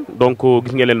Niane donc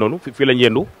gis ngeen leen noonu fii lañ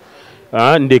yendu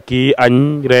ndekki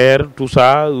añ reer tout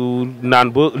ça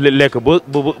naan ba lekk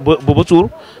ba suur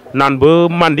naan ba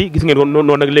mandi gis ngeen ko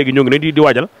noonu nag léegi ñoo ngi ne di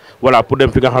waajal voilà pour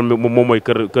dem fi nga xam ne moom mooy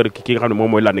kër ki nga xam ne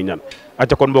moom mooy Landing Niane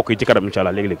acca kon mbokk yi ci kanam incha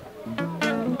allah léegi-léegi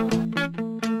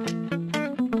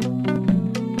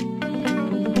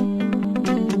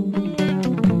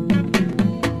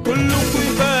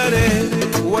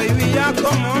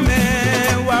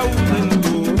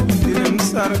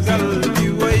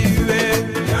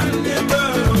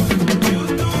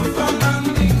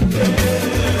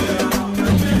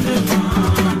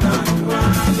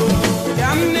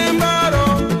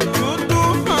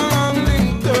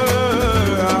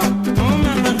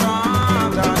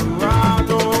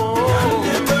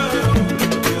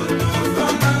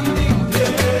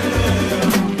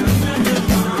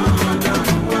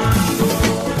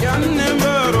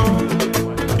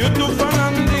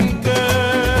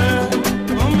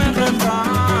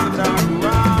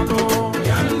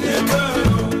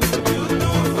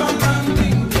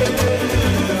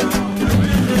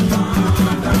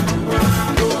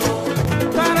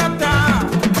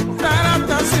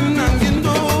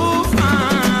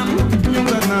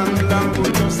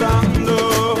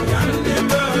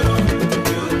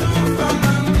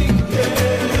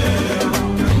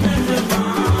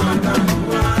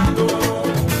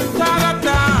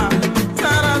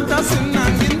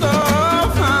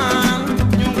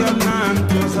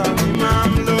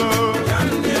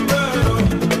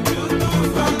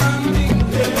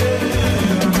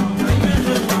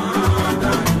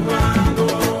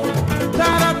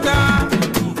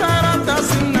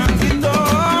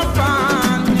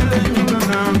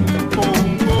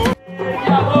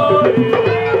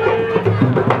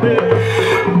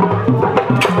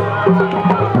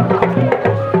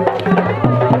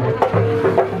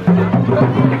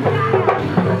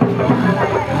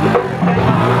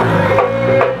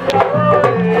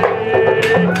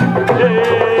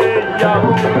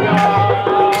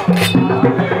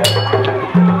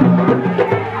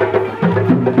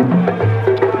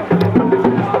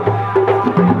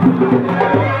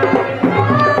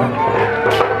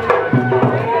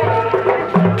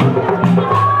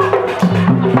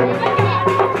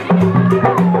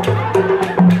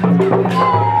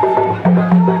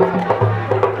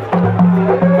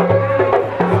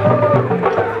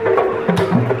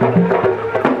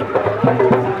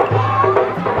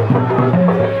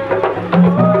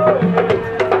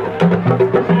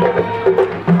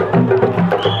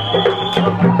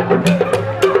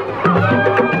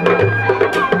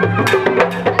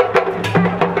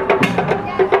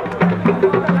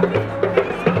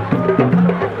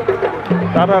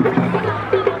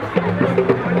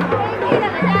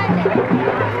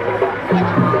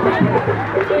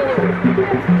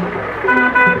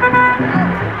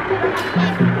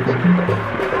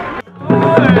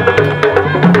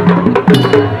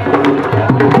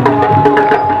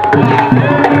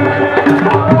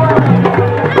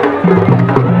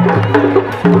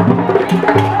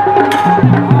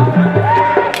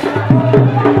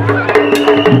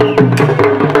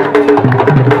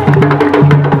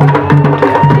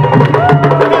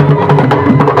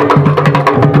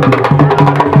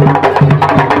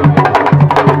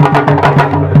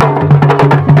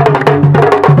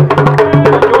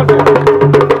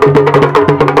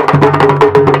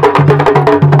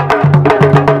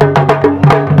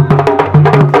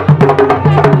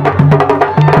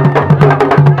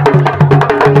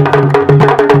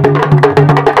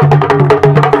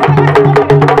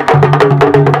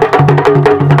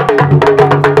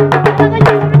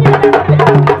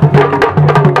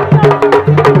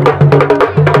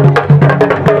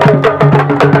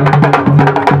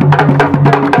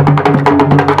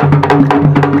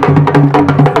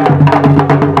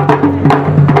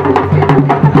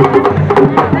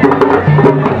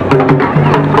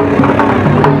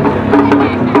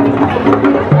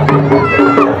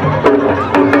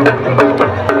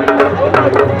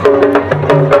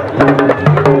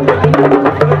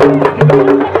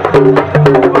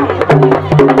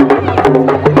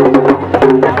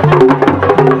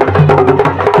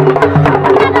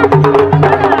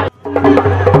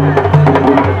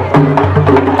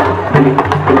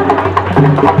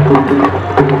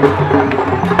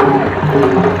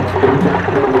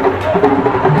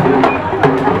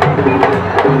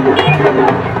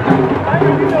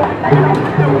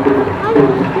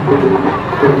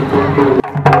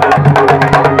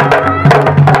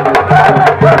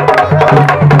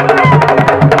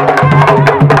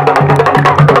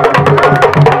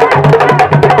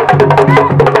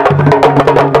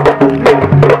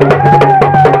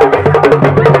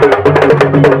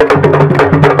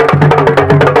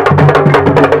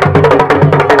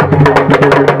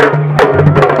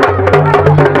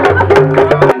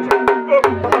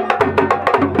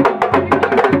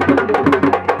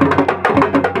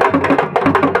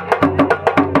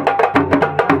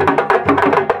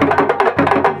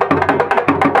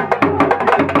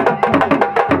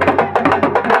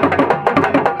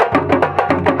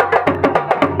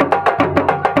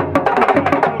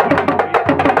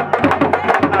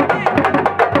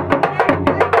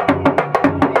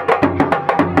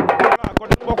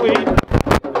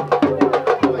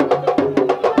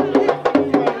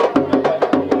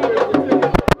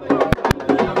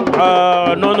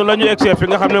noonu la ñu egsee fi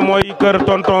nga xam ne mooy kër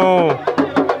tonton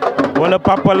wala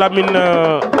papa Lamine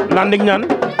Landing Niane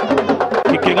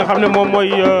ki nga xam ne moom mooy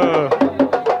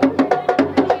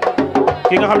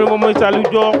Saliou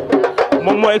Dior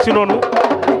moom moo egsi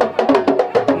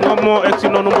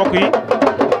noonu mbokk yi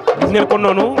gis ngeen ko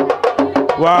noonu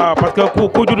waaw parce que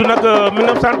ku judd nag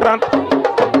 1930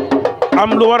 am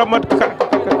lu war a mat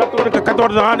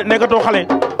 14 ans nekkatoo xale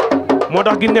moo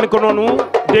tax gis ngeen ko noonu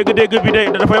dégg-dégg bi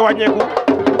dafay wàññeeku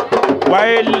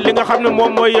waaye li nga xam ne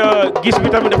moom mooy gis bi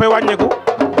tamit dafay wàññeeku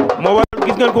moo waral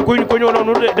gis ngeen ko ku ñëw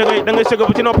noonu da ngay sëgg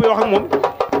bu ci nopp yi wax ak moom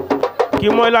kii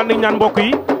mooy Landing Niane mbokk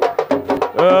yi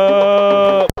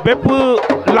bépp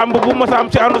lamb bu mos a am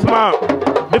ci arrondissement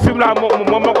de Fimela moom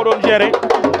moo ko doon gérer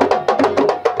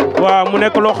waaw mu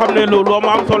nekk loo xam ne lu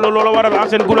am solo loolu waral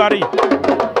ancienne gloire yi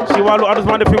ci wàllu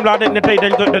arrondissement de Fimela ne tey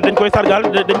dañ koy sargal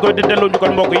dañ koy delloo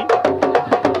njukkal mbokk yi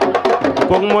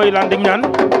kooku mooy Landing Niane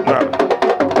waaw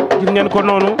gis ngeen ko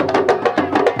noonu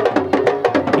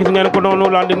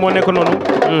Landing moo nekk noonu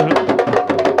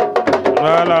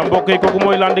voilà mbokk yi kooku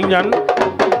mooy Landing Niane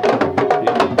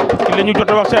li ñu jot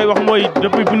a wax ci ay wax mooy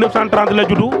depuis 1930 la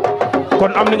juddu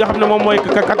kon am li nga xam ne moom mooy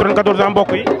 94 ans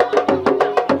mbokk yi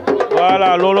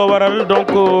voilà looloo waral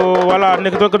donc voilà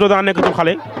nekkatul 14 ans nekkatul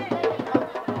xale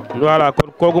voilà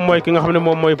kon kooku mooy ki nga xam ne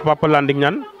moom mooy papa Landing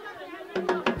Niane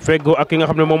feggoo ak ki nga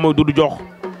xam ne moom mooy Doudou Diokh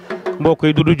mbokk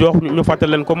yi Doudou Diokh ñu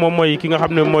fàttali leen ko moom mooy ki nga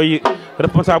xam ne mooy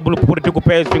responsable politique gu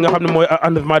PS fi nga xam ne mooy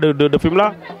arrondissement de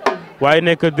Fimela waaye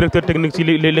nekk directeur technique ci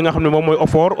li nga xam ne moom mooy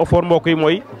OFOR mbokk yi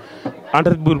mooy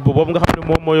entreprise boobu nga xam ne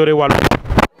moom moo yore wàllu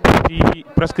ci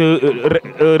presque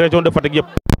région de Fatick yëpp.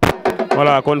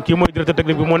 voilà kon kii mooy directeur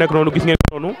technique bi moo nekk noonu gis ngeen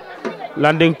noonu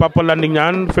papa Landing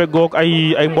Niane feggoog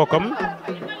ay mbokkam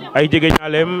ay jege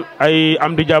ñaaleem ay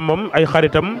am di jàmmam ay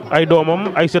xaritam ay doomam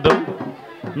ay sëtam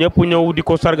ñëpp ñëw di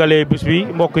ko sargalee bis bi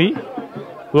mbokk yi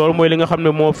loolu mooy li nga xam ne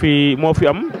moo fi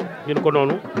am ngeen ko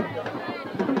noonu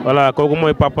voilà kooku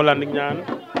mooy papa Landing Niane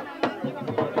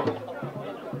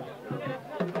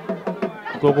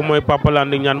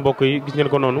mbokk yi gis ngeen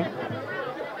ko noonu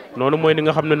mooy li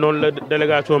nga xam ne noonu la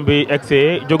délégation bi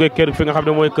egsee jóge kër fi nga xam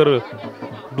ne mooy kër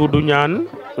Doudou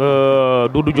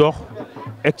Diokh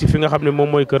egsi fi nga xam ne moom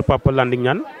mooy kër papa Landing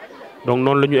Niane donc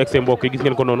noonu la ñu egsee mbokk yi gis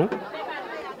ngeen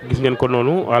ko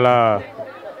noonu voilà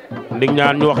Landing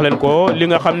Niane ñu wax leen ko li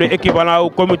nga xam ne équivalent au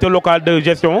comité local de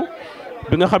gestion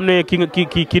bi nga xam ne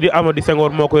kii di Amady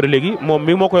Senghor moo koy léegi moom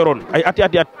mi moo koy roon ay ati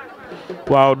at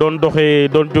waaw doon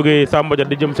jógee Samba Dia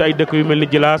di jëm si ay dëkk yu mel ni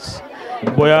Djilas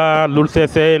Boya Loul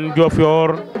Sessène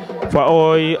Diofior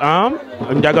Faoy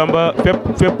Ndiagamba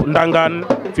fépp Ndangaan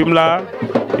Fimela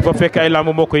di fa fekk ay lamb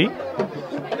mbokk yi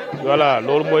voilà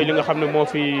loolu mooy li nga xam ne moo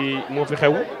fi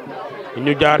xew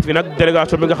ñu jaar fi nag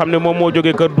délégation bi nga xam ne moom moo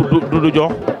jógee kër Doudou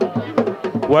Diokh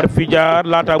war fi jaar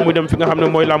laata muy dem fi nga xam ne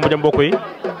mooy lamb ja mbokk yi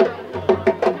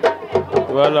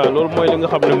voilà loolu mooy li nga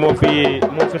xam ne moo fi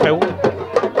xew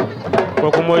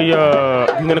kooku mooy gis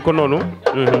ngeen ko noonu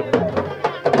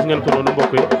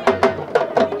mbokk yi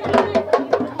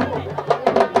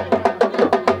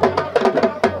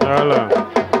voilà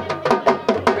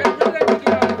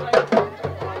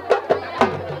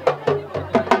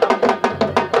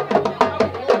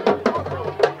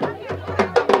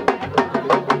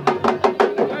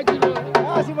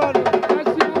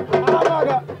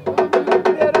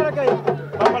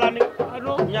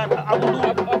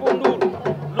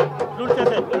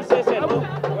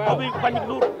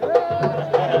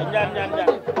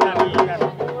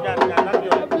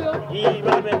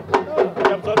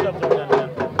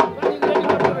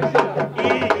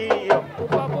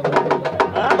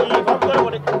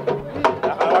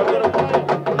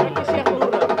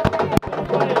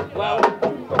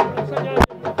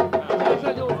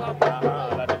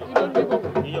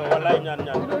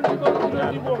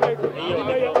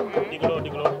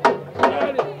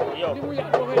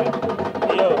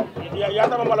yaa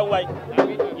sama mala waay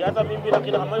yaa sama mbir ak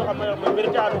xam nga mbir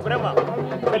caanu vraiment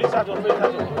félicitations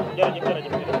jërëjëf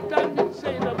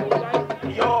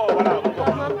yo voilà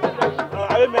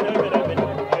awe men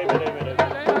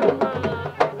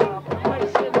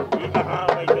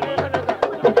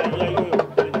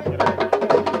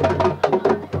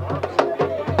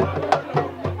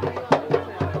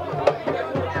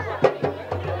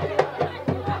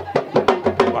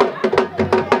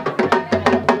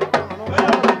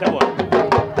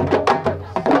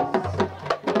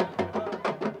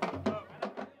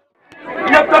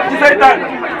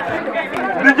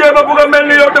di jéem a bugg a mel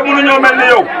ni yow te mënuñoo mel ni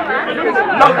yow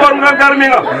ndax góor nga garmi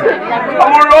nga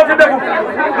amul loo fi defu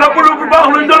lépp lu bu baax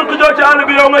luñ doon ko jox ci àll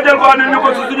bi yow nga jël ko andi ñu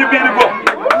ko si suñu biir gox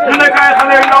ñu nekk ay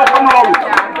xale yu ndaw xam loolu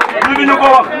ñu di ñu ko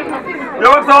wax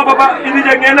yow ak sama papa Idi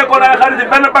Dieng ngeen nekkoon ay xarit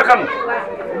benn bakkan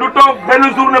du toog benn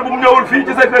journée bu mu ñëwul fii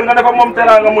ci sa kër nga defa moom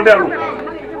teraanga mu dellu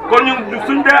kon ñun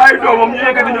suñ dee ay doomam ñu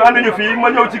yëkkati ñu andi ñu fii ma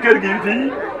ñëw ci kër gi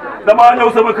fii damaa ñëw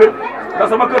sama kër ndax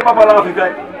sama kër papa laa fi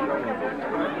fekk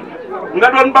nga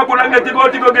doon bakku nag nga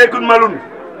tigoo geekun malun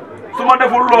su ma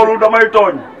deful loolu damay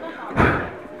tooñ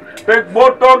te boo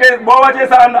toogee boo wàccee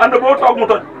sa ànd boo toog mu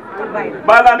toj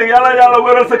baa naa ni yàlla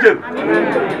wéral sa cër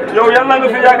yow yàlla nga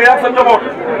fi yàgg yàgg sa njaboot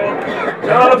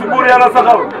yàlla la fi buur yàlla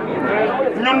saxal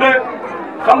ñun de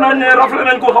xam nañ ne rafle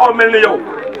nañ ko xaw a mel ni yow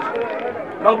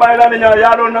ndax bàyyi laa ni ñaar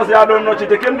yaa doon nas yaa doon nocci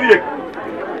te kenn du yëg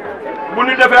bu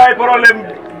ñu defee ay problème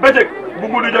bëccëg bu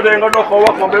guddi jotee nga dox ko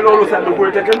wax ko ba loolu sedd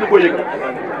guy te kenn du ko yëg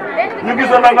ñu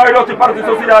gisoon na ngay dox ci parti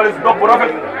socialiste dox bu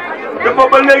rafet te boobu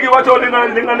ba léegi wàccoo li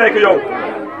nga nekk yow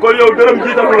kon yow dërëm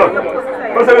jiitalu la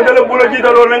parce que dërëm bu la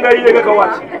jiitaloo na ngay yéeg ko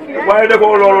wàcc waaye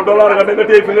defoo loolu dollar nga da nga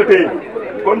téye fi nga téye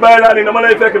kon bàyyi laa ni dama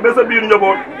lay fekk ba sa biir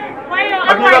njaboot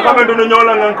ak ñi nga xamante ne ñoo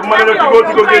la ngank ma ne la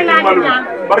tigoo géej gi malu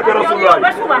barke Rasulullah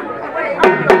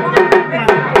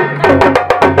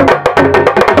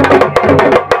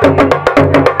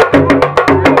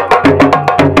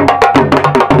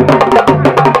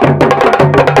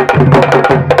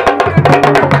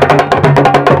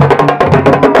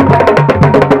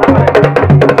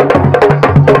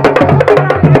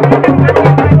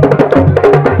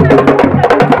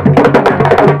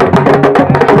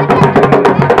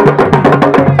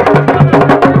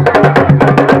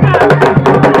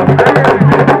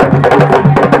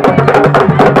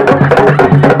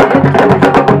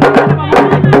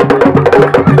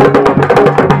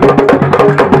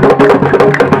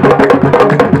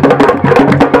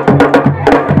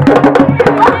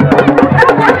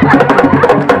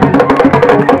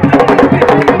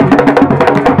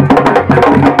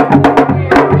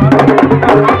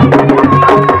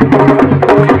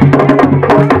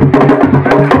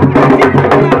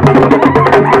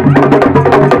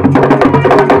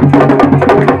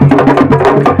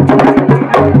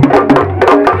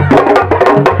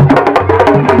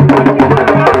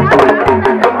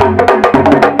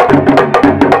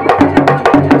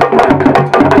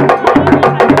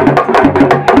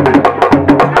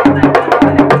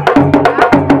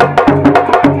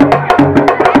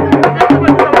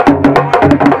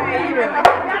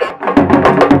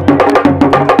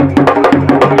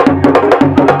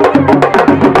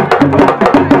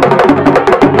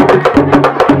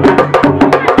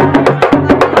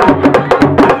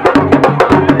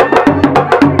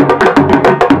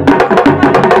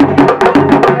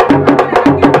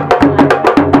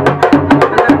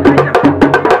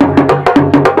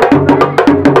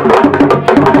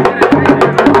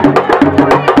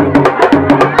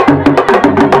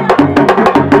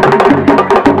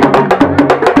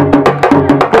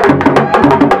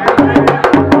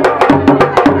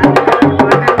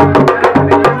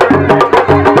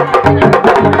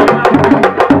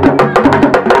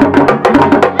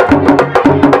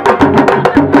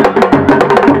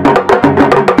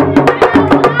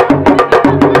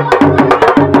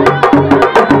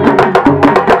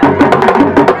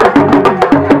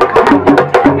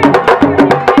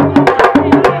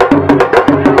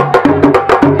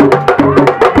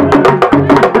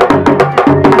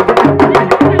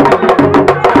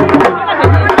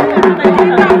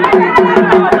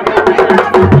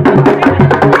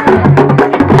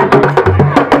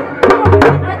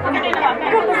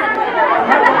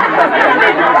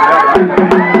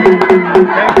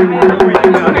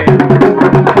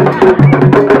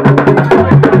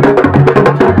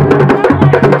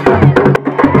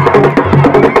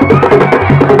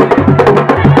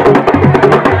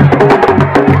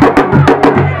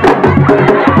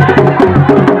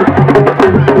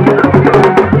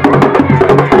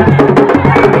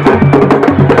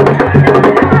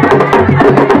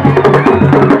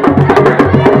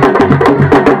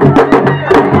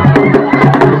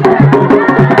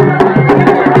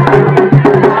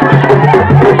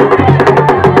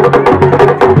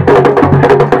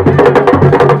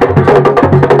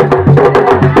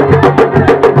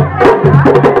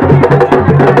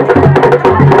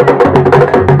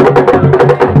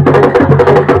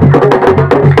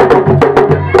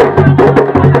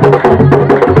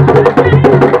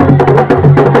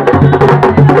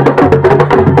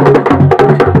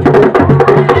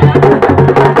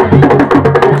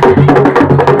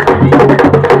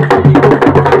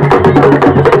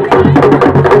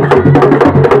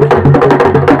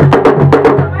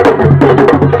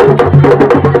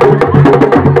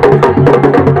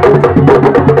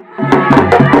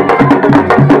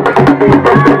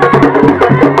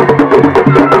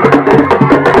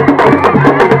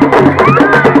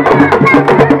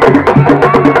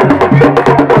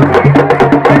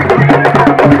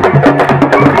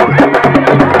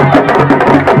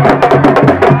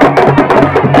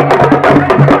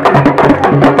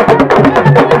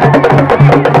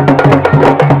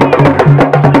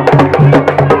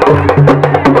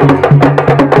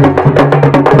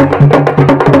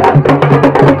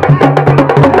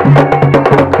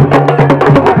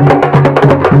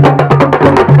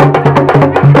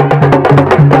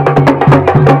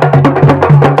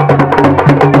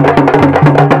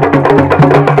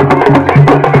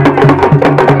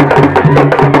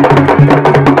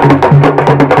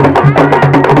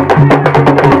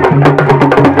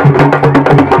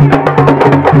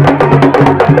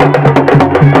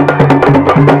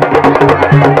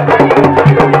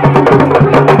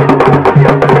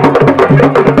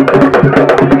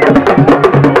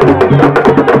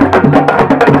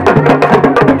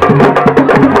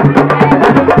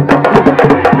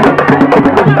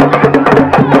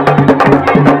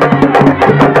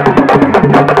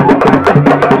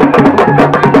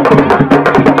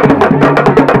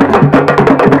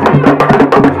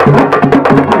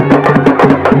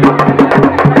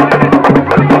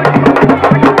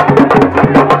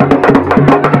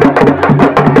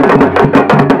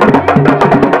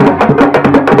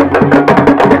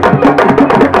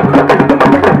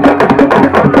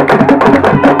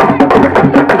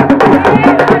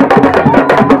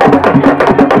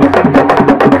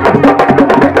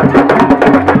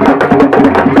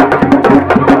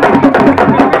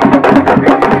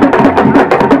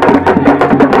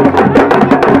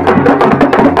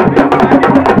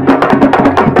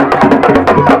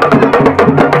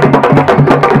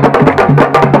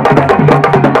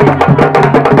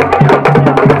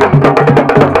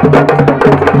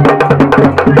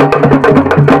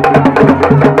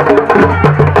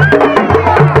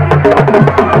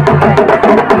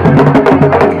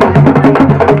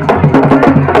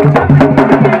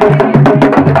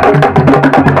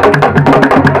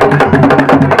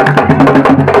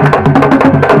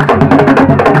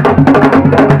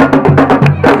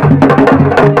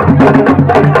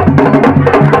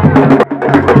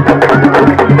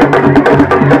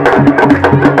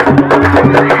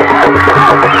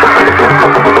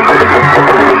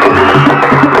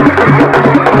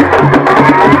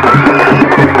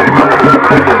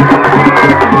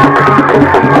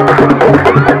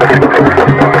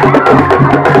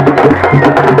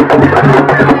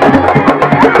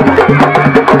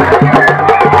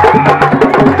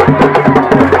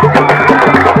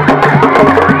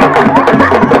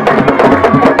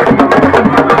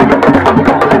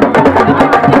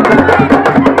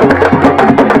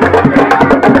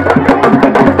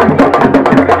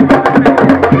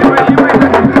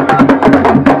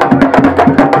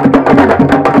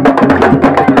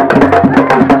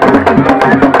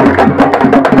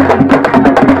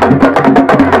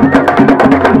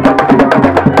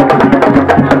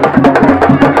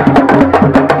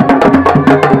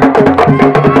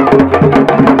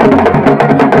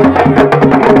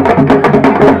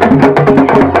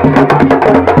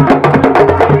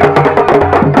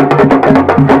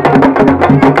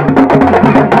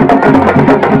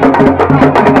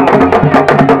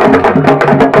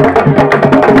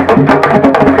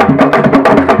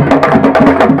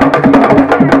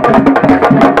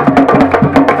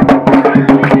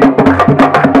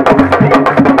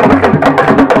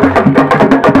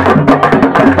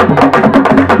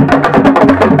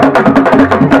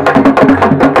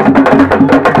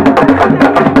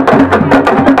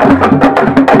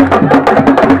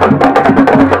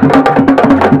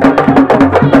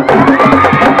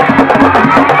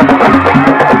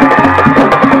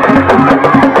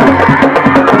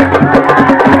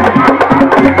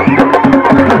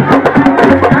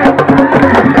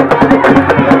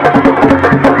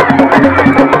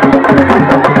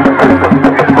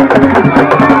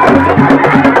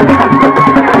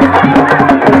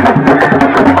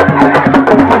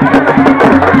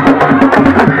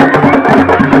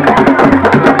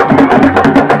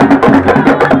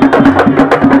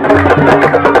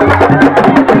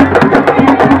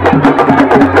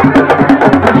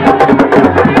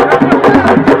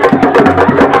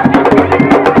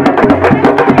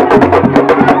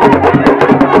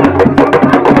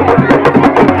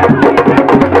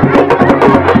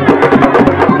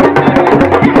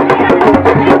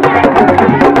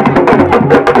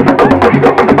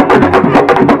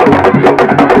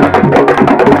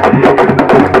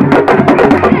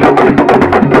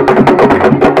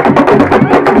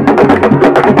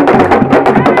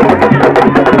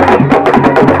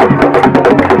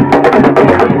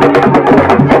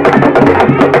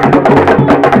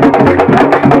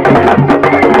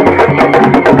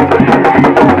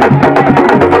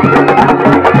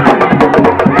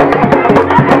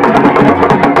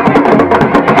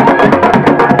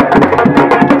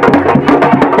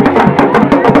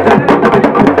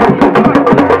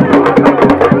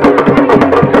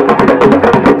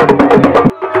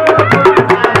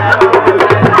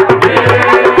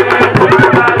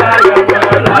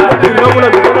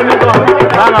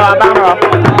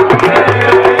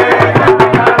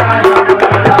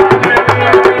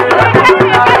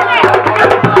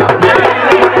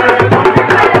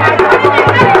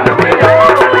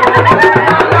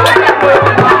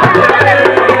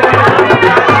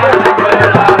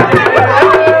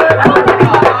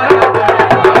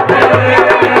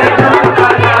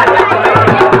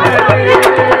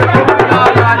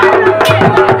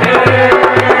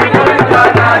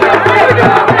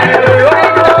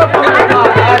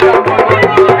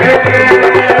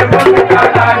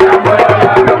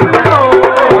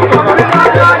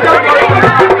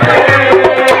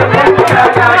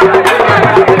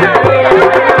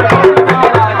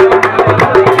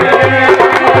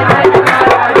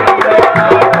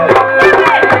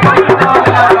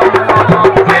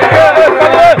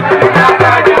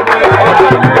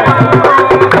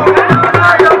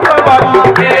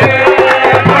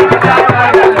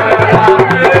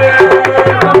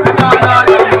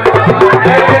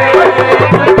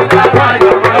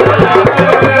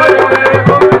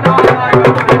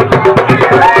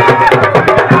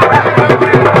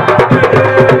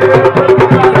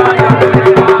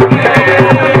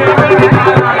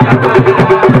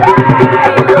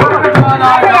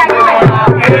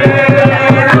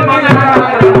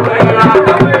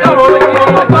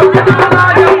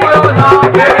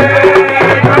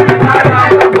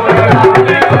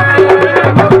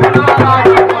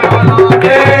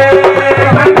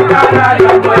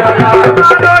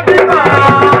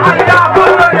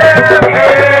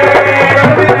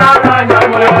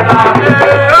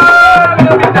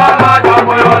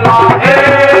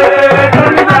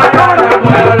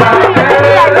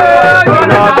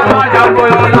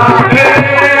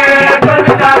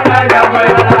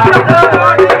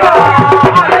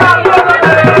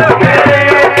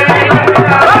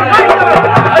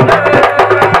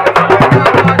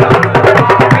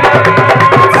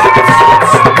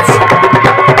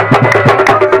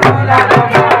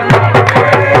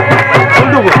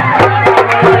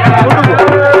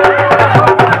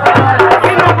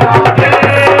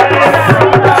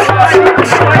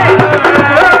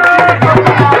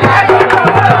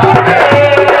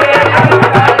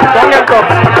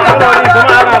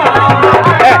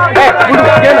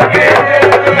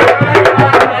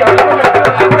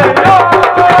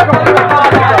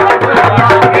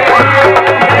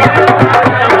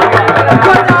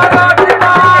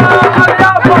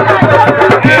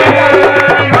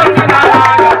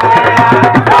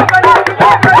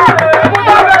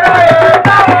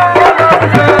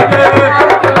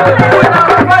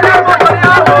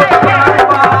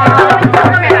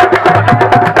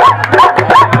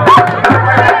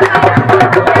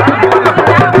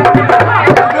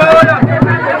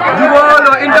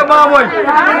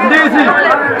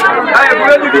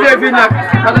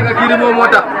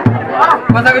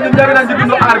parce que ñun yàgg nañ ci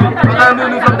dundu aar bi parce que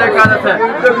nous sommes des Casamançais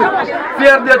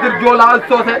fiers d'être Joola ak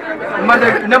Soose man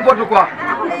de n'importe quoi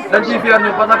dañ ciy fier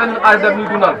ñun parce que ñun aar def ñuy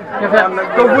dundal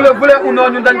que voulez ou non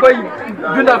ñun dañ koy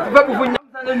dundal fépp fu ñu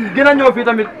gën a ñëw fii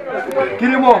tamit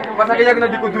Kirimo parce que yàgg na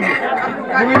di ko dund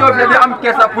mu ngi ñëw fii di am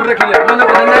kersa pour reculer loolu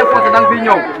nag dañ lay forcé da nga fiy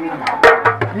ñëw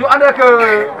ñu ànd ak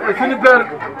suñu père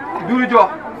Doudou Diop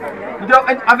ñu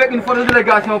def avec une forte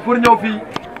délégation pour ñëw fii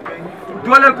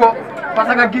dooleel ko parce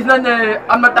que gis nañ ne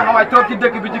am na taxawaay trop ci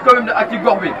dëkk bi ci commune bi ak ci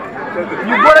gox bi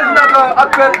ñu boole si nag ak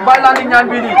kër Baye Landi ñaan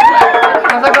bii nii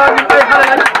parce que ñun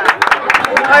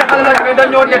ay xale lañ mais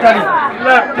dañoo nettali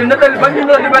te nettali ba ñu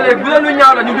nettali ba léegi bu leen lu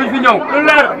ñaaw la ñu duñ fi ñëw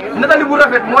nettali bu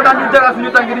rafet moo tax ñu jagal suñu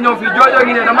tànk di ñëw fii joojoo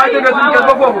ngi ne damay jógee suñu kër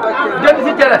ba foofu jënd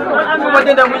si cere su ma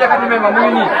jëndee mu yëkkati may ma mu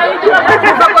ngi nii bu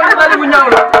fekkoon nettali bu ñaaw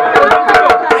la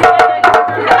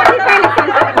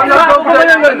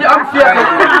ñu am fierté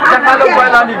jàkkaarloog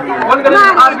Baye Landi wan nga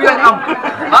leen aar bi lañ am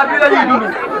aar bi la ñuy dund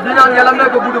di ñaan yàlla may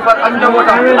ko gudd fan ak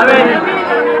njabootam amiin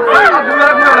ak bu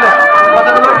wér ak wér la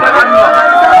parce que loolu mooy àdduna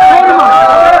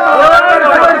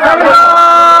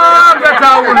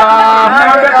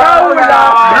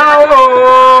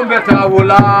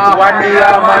mbetawula wandiya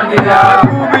mandiya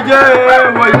kubije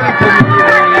wayen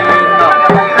kemirina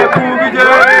kubije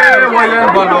wayen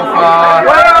balofa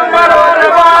wayen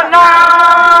balofana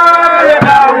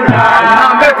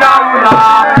mbetawula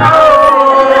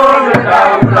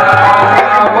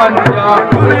wandiya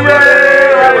kubije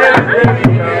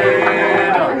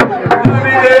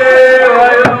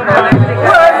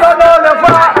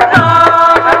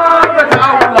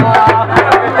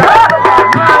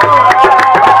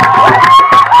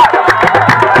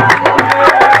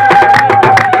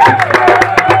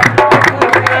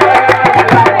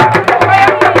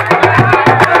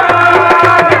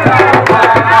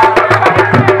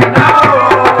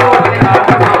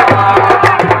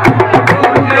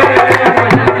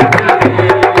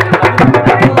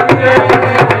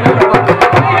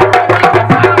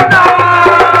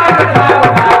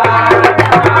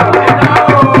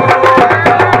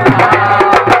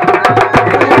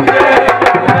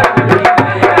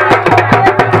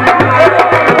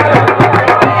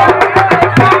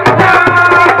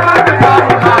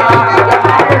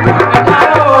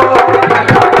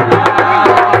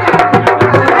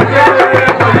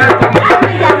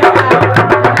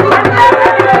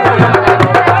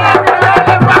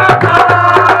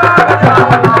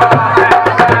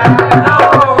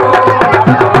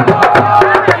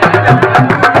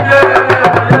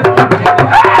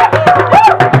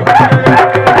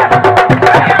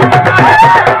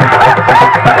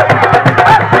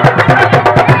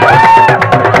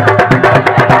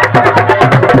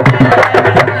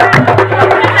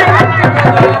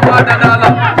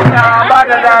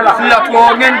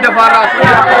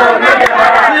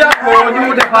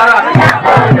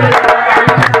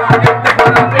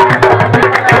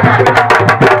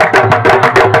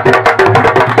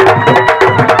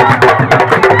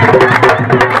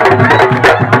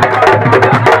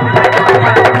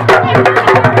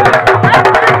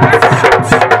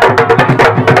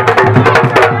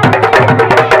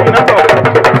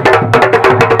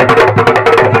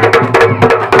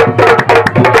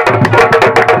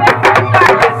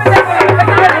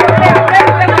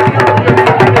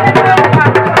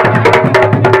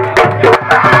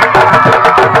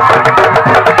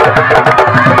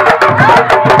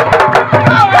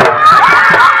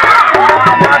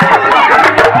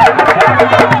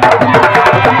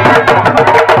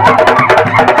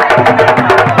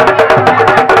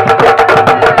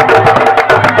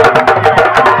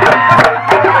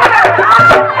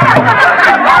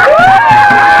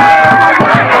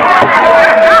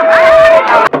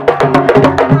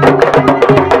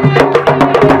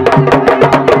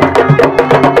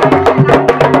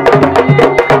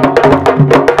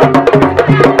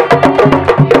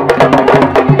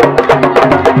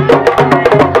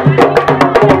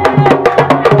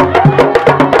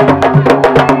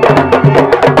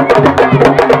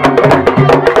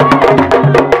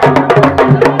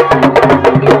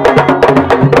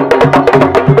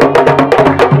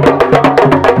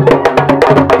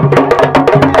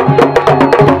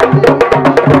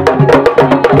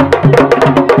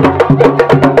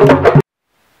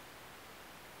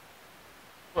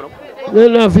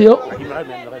naa fi yow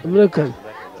am rek kay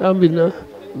sambit naa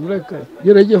am rek kay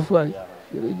jërëjëf waay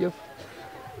jërëjëf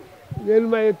ngeen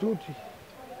maye tuuti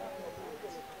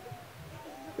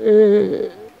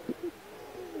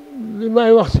li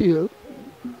may wax si yow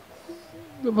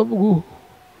dafa bëgg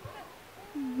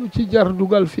lu ci jar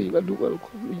dugal fii nga dugal ko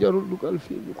lu jarul dugal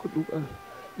fii ñu ko dugal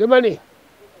dama ne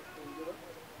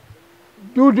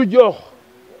Duudu Joox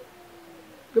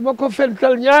dama ko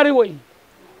fental ñaari woy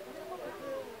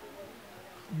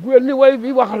benn woy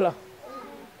bi wax la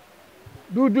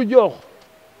Duudu Joox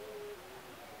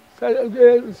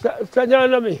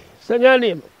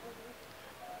sañaaneme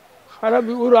hara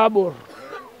mi uraɓor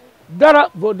dara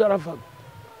bo dara fam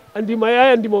andima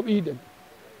yaay andimo ɓiɗen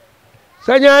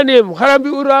sañanem hara mi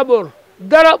uraɓor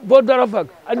dara bo dara fag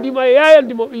andima yaay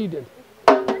andimo ɓiɗen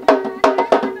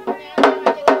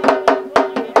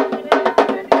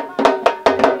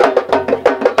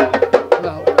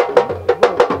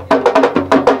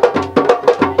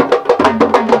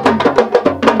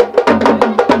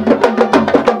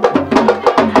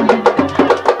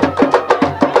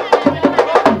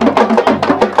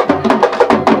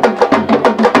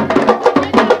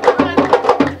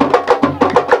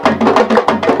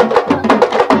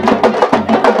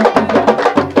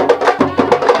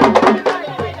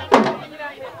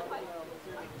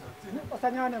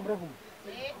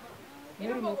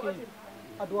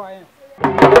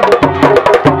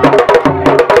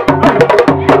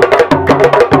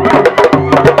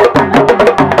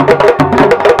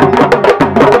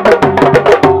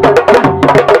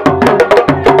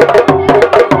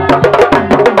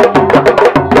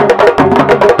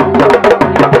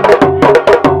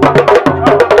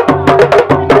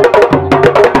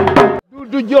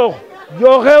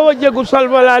jooxewo jegu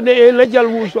salmalane e la jal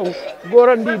wuusong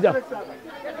góora ndiida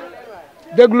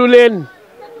déglu leen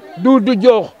Duudu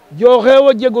Joox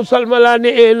jooxewo jegu salmalane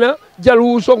e la jal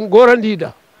wuusong góora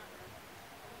ndiida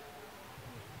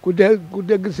ku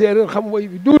dégg séeréer xam woy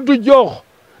bi Duudu Joox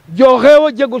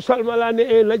jooxewo jegu salmalane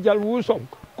e la jal wuusong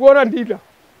góora ndiida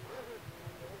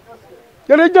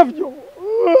jërëjëf Joox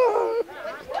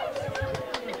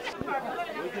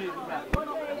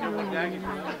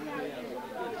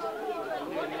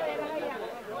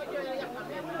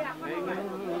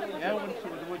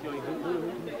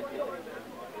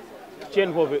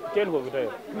ceen foofu tey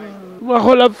suma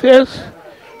xol a fees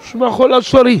suma xol a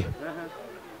sori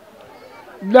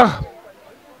ndax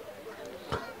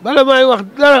bala may wax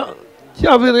dara ci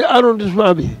affaire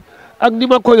arrondissement bi ak ni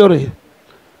ma ko yore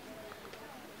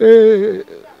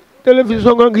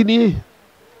télévision a ngi nii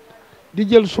di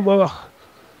jël suma wax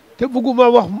te bugguma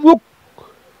wax mukk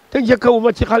te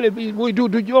njëkkawuma ci xale bi muy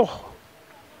Duudu Joox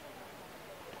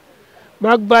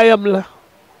maag baayam la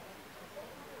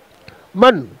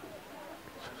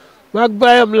maag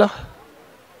baayam la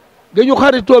dañu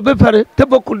xaritoo ba pare te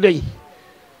bokkul ndey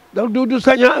ndax Duudu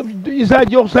Isa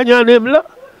Joox sañaaneem la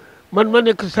man ma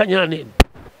nekk sañaaneem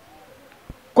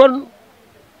kon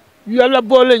yàlla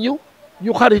boole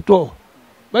ñu xaritoo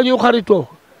ba ñu xaritoo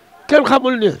kenn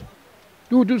xamul ne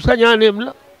Duudu sañaaneem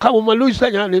la xamuma luy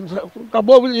sañaaneem sax ndax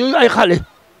boobu ñu ay xale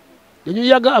dañu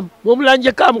yàgg am moom laa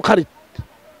njëkk am xarit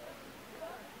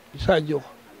Isa Joox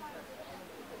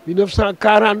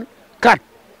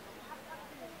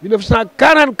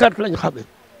 1944 lañ xamee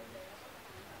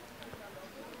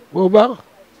booba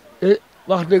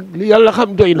wax dëgg li yàlla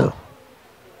xam doy na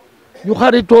ñu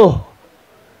xaritoo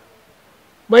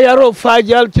ma yaroo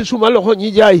Fadial ci suma loxo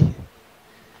ñi jaay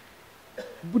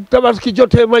bu tabaski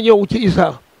jotee ma ñëw ci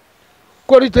Isa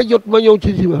korite jot ma ñëw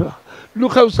ci Fimela lu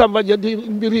xew Samba ja di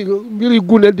mbiri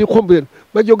gune di xumbeen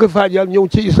ma jóge Fadial ñëw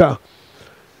ci Isa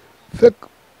fekk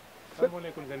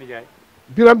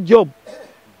Biram Joob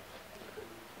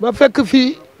ma fekk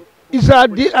fii Isa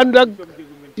di ànd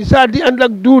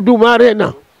ak Duudu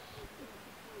Marena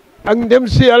ak ndem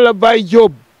si yàlla Baay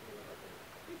Joob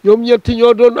ñoom ñetti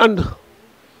ñoo doon ànd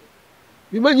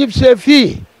bi ma ñibbisee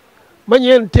fii ma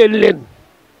ñeenteel leen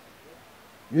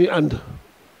ñuy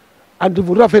ànd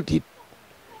bu rafet it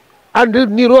ànd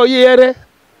niroo yeere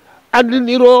ànd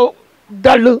niroo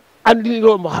dàll ànd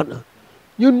niroo mbaxana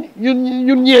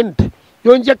ñun ñeent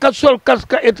ñoo njëkk a sol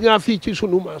casque et nga fii ci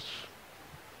sunu maas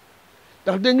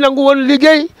ndax dañ nangu woon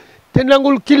liggéey te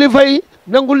nangul kilifa yi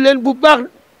nangul leen bu baax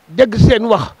dégg seen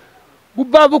wax bu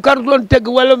Baboucar doon teg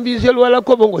wala Mbisel wala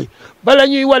Kobangoy bala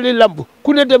ñuy wàlli lamb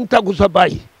ku ne dem tàggu sa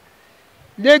baay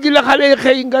léegi la xale yi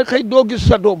xëy nga xëy doo gis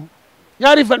sa doom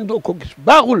ñaari fan doo ko gis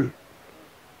baaxul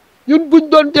ñun buñ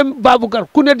doon dem Baboucar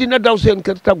ku ne dina daw seen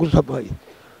kër tàggu sa baay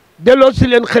delloo si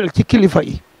leen xel ci kilifa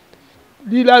yi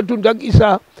lii laa dund ak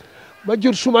Isa ma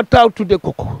jur suma taaw tudde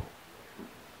ko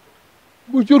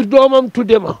mu jur doomam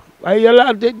tudde ma waaye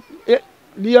yàlla de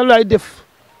li yàllaay def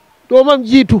doomam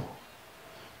jiitu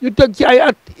ñu teg ci ay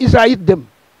at Issa it dem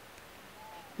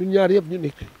ñun ñaar yëpp ñu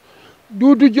nekk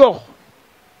Duudu jox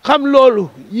xam loolu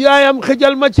yaayam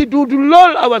xëjal ma ci Duudu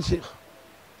lool Awa Seex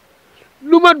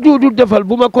lu ma Duudu defal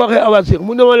bu ma ko waxee Awa Seex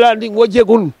mu ne ma laa nding wo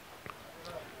jegun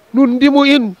nun ndimu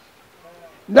in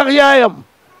ndax yaayam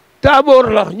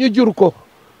taaboor la ñu jur ko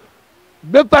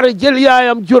ba pare jël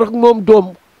yaayam jur ak moom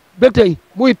doom ba tey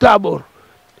muy taaboor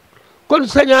kon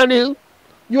sañaane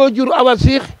ñoo jur Awa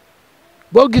Seex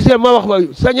boo gisee ma wax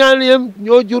wayu sañaaneem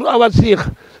ñoo jur Awa Seex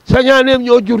sañaaneem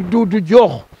ñoo jur Duudu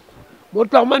joox moo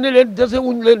tax ma ne leen dese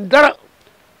wuñ leen dara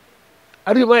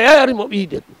arima yaay arima ɓii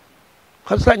den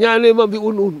xa sañaanema mbi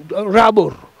un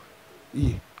raabor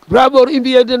i raabor i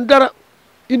mbiye den dara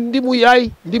in ndimu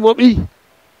yaay ndimo ɓii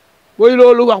mooy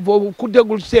loolu wax boobu ku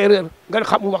déggul séeréer nga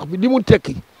xam wax bi li mu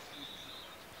tekki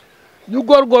ñu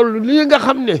góorgóorlu lii nga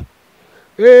xam ne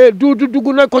Duudu dugg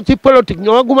na ko ci politique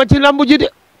ñëwaguma ci lambu ji de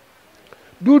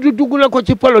Duudu dugg na ko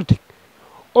ci politique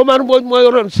Omar Mbodj mooy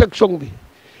yoroon section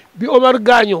bi Omar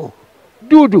gaañoo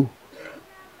Duudu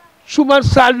suma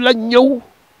saal lañ ñëw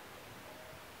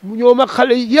mu ñëw ma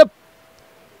xale yëpp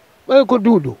may ko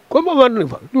Duudu comme Omar ne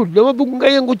fa Duudu dama bëgg nga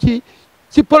yëngu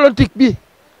ci politique bi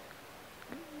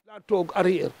laa toog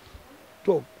arrière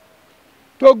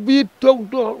toog bii toog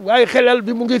waaye xelal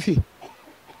bi mu ngi fi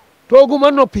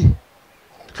tooguma noppi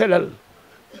xelal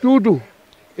Duudu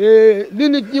li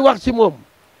nit ñi wax ci moom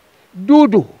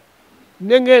Duudu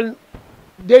ne ngeen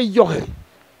day joxe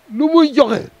lu muy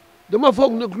joxe dama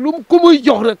foog nag ku muy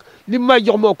jox rek li may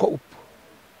jox moo ko upp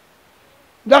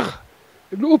ndax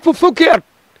lu upp fukki at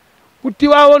bu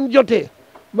Tiwaawoon jotee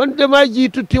man damay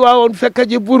jiitu Tiwaawoon fekk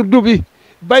ji burdu bi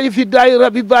bay fi daayira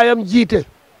bi baayam jiite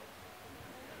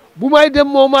bu may dem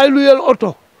moo may luyel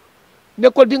oto ne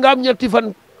ko di nga am ñetti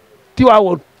fan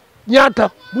Tiwaawoon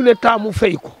ñaata mu ne taamu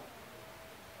fay ko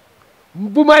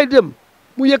bu may dem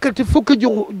mu yëkkati fukki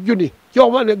junni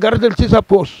jox ma ne gardel ci sa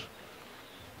poos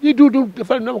li Duudu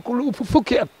defal na ko lu ëpp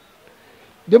fukki at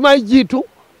damay jiitu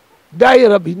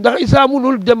daayira bi ndax Issa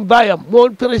munul dem baayam moo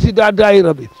président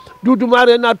daayira bi Duudu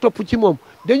maare naa topp ci moom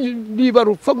dañu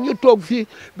liibaru foog ñu toog fii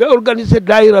ba organiser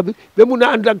daayira bi ba mun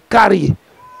a ànd ak kaar yi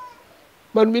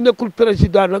man mi nekkul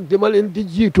président nag dama leen di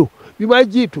jiitu bi may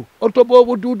jiitu oto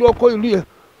boobu Duudoo koy luye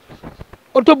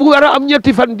oto bu war a am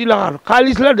ñetti fan di la xaar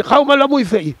xaalis la de xaw ma la muy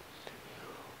fay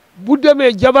bu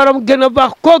demee jabaram gën a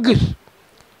baax koo gis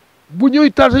bu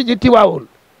ñuy tase ji Tiwaawoon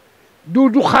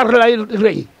Duudu xar lay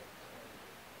rey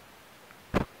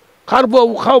xar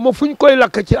boobu xaw ma fuñ koy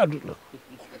lakk ci àdduna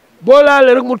boo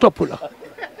laale rek mu topp la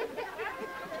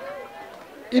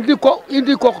indi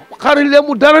ko xari le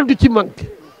mu dara du ci manqué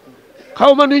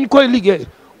xaw ma nuñ koy liggéey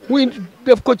mu indi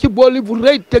def ko ci booli bu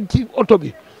rëy teg ci oto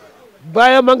bi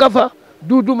baayam a nga fa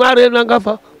Duudu maare na nga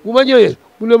fa bu ma ñëwee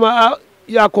mu ne ma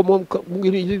yaa ko moom mu ngi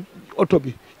nii oto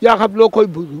bi yaa xam loo koy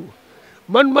bëgg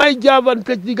man maay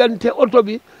jaabante diggante oto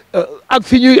bi ak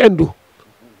fi ñuy endu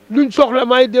luñ soxla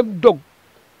maay dem dog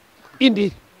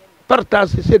indi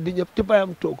partage seddi ñëpp ci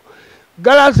bayam toog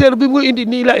glacière bi mu indi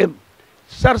nii la em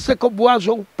sarse ko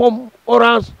boisson pomme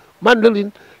orange mandarine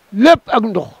lépp ak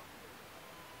ndox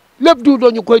lépp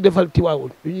Duudoo ñu koy defal Tiwaawoon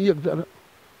du ñu yëg dara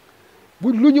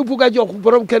bu lu ñu bugg a jox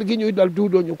borom kër gi ñuy dal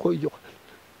Duudoo ñu koy jox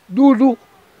Duudu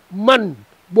man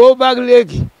boobaag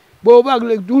léegi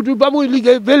Duudu ba muy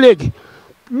liggéey ba léegi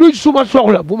luñ suma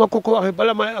soxla bu ma ko waxee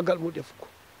bala may àggal mu def ko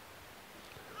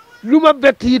lu ma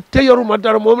bett it te yoruma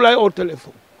dara moom lay oo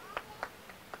téléphone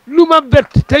lu ma bett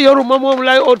te yoruma moom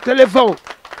lay oo téléphone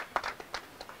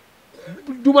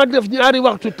du ma def ñaari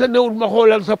waxtu te newul ma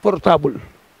xoolal sa portable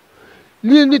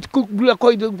lii nit ku la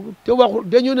koy te waxul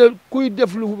dañu ne kuy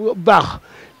def lu baax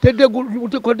te déggul lu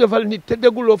te ko defal nit te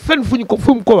dégguloo fen fu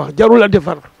mu ko wax jarul a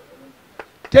defar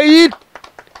te it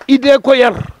idée ko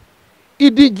yar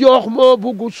idi joox moo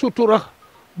bugul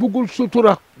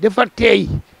sutura dafa teey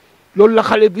loolu la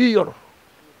xale bi yor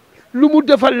lu mu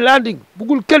defal Landing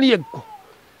bugul kenn yëg ko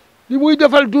li muy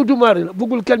defal Duudu Mari la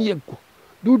bugul kenn yëg ko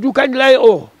Duudu kañ lay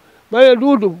oo ma ne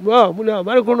Duudu waaw mu ne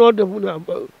ma ne ko noo def mu ne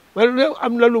ma ne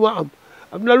am na lu ma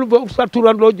am na lu ma sa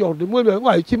turandoo jox de mu ne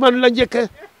waaye ci man la njëkke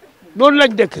noonu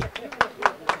lañ dëkke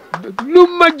lu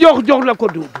ma jox na ko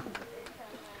Duudu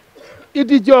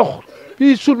idi jox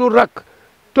bii sunu rak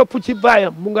topp ci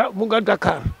baayam mu nga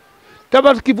Dakar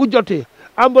tabaski bu jotee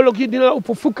enveloppe yi dina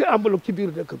ëpp fukki enveloppe ci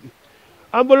biir dëkk bi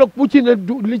enveloppe bu ci ne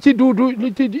li ci Duudu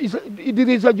li ci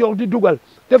Idrissa jox di dugal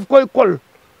def koy kol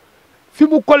fi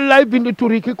mu kol lay bind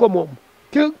turi ki ko moom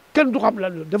kenn du xam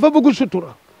lan la dafa bëgg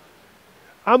sutura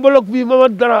enveloppe bi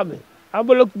Mamadou Dramé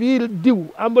enveloppe bi diw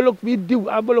enveloppe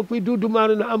bi Duudu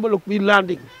Mari na enveloppe bi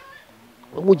Landing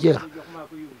mu jeex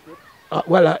ah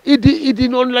voilà idi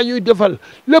noonu la ñuy defal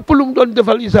lépp lu mu doon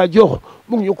defal Issa Diokh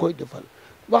mu ngi ñu koy defal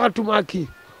waxatuma kii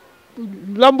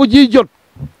lamb ji jot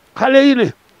xale yi ne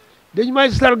dañ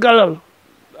may sargalal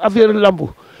affaire lamb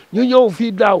ñu ñëw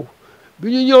fii daaw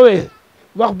bi ñu ñëwee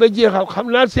wax ba jeexal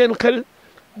xam naa seen xel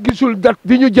gisul date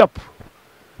bi ñu jàpp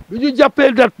bi ñu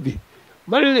jàppee date bi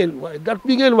ma ne leen waaye date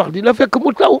bi ngeen wax dina fekk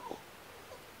mu taw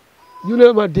ñu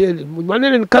ne ma dee leen ma ne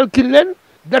leen calcul leen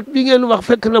date bi ngeen wax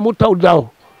fekk na mu taw daaw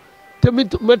tamit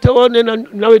météo ne na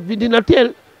nawet bi dina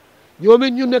teel ñoom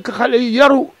it ñu nekk xale yu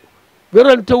yaru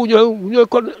werante wu ñooy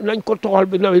kon nañ ko toxal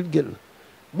bi nawet génn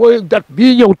mooy date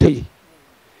bii ñëw tey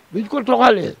biñ ko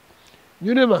toxalee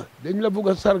ñu ne ma dañ la bugg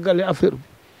a sargale affaire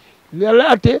bi yàlla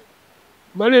ate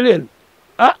ma ne leen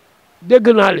ah dégg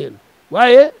naa leen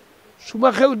waaye su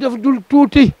ma xew def dul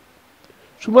tuuti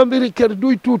su ma mbiri kër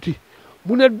duy tuuti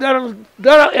mu ne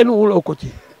dara enuwuloo ko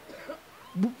ci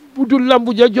bu dul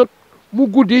lambu ja jot mu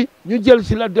guddi ñu jël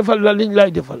si la defal la liñ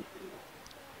lay defal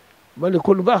ma ne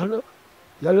kon baax na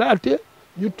yàlla ate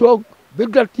ñu toog ba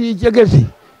dat yi jege si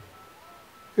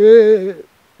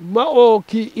ma oo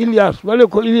kii Ilias ma ne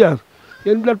ko Ilias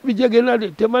yéen dat bi jege na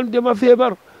de te man dama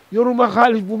feebar yoruma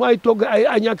xaalis bu may togg ay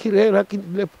añaki reer ak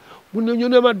lépp mu ne ñu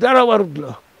ne ma dara warut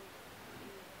la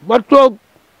ma toog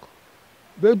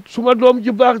ba suma doom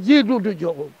ju baax ji Dudu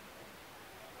Jogo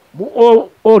mu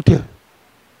oote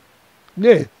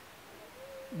ne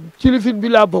ci lifin bi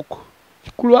laa bokk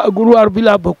ci couloir bi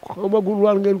laa bokk xaw ma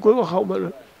couloir ngeen koy wax xaw ma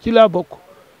ci laa bokk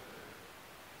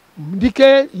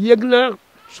ndike yëg na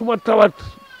suma tawat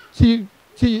ci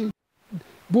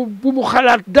bu mu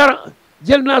xalaat dara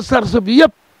jël naa sarse bi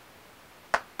yëpp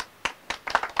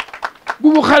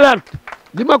bu mu xalaat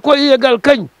li ma koy yëgal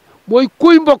kañ mooy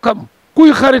kuy mbokkam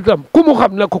kuy xaritam ku mu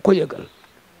xam na ko yëgal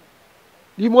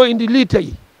li moo indi lii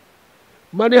tey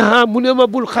ma ne mu ne ma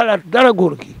bul xalaat dara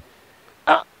góor gi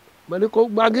ah ma ne ko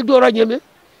maa ngi door a ñeme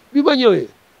bi ma ñëwee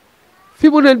fi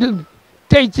mu ne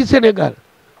tey ci Sénégal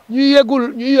ñu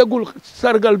yegul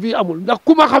sargal bi amul ndax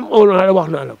ku ma xam on la wax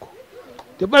naa la ko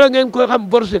te bala ngeen koy xam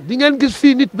borset di ngeen gis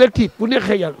fii nit ba tiit bu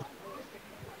neexee yàlla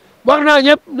wax naa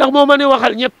ñëpp ndax moo ma ne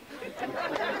waxal ñëpp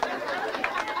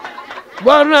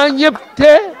wax naa ñëpp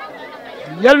te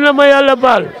yal na ma yàlla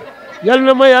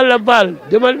baal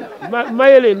dama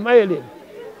maye leen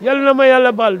yal na ma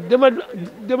yàlla baal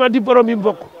dama di borom yi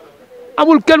mbokk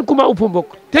amul kenn ku ma upp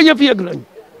mbokk te ñëpp yëg nañ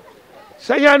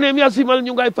sa yaaneem ya simal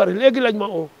ñu ngay pare léegi lañ ma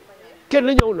oo kenn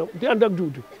ñëw na di ànd ak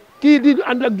Duudu kii di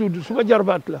ànd ak Duudu suma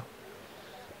jarbaat la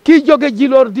kii jóge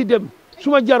Jiloor di dem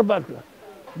suma jarbaat la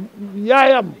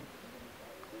yaayam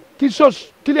ki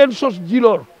leen sos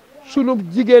Jiloor sunu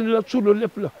jigéen la sunu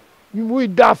lépp la muy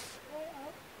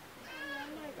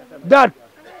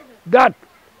daat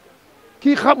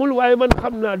kii xamul waaye man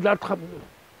xam naa daat xam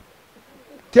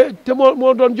na te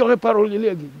moo doon joxe parole yi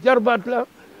léegi jarbaat la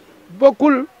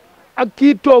bokkul ak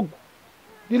kii toog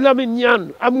di Lamine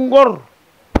ñaan am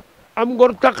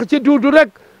ngor takk ci Duudu rek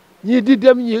ñii di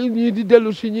dem ñii di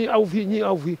dellu si ñii aw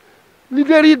fii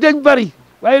leader yi dañ bari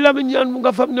waaye Lamine ñaan mu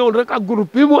nga fam newoon rek ak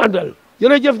groupe bi mu àndal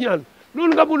jërëjëf ñaan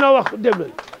loolu nga mun a wax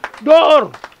demel doo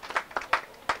or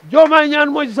Diomaye ñaan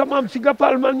mooy sa maam siga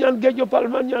palman ñaan gejo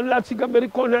palman ñaan laat siga mberi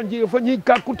konan jige fa ñi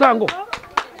kakku tango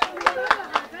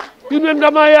in wen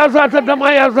dama yaasa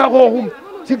xooxum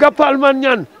siga palman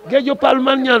ñaan gejo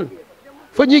palman ñaan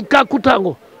fa ñi kakku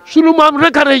tango sunu maam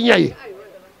rek a rey ñay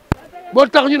moo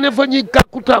tax ñu ne fa ñi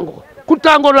kakku tango ku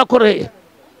tango la ko reye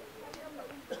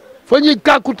fa ñi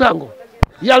kakku tango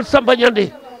yàlla Samba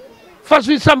Ñande fas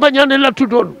wi Samba Ñande la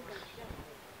tuddoon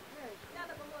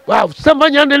waaw Samba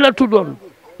Ñande la tuddoon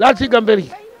laa si gamberi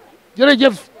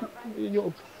jërëjëf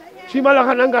si ma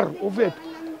laxa na ngar au fait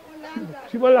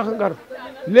si ma laxa ngar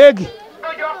léegi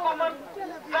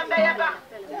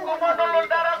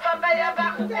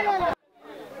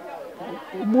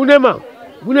mu ne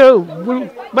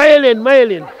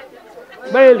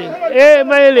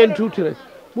maye leen tuuti rek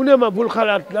mu ne ma bul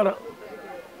xalaat dara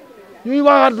ñuy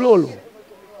waxaat loolu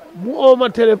mu oo ma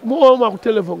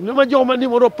téléphone ne ma jox ma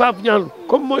numéro Pape Ñaan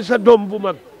comme mooy sa doom bu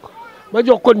mag ma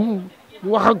jox ko mu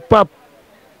wax ak Pape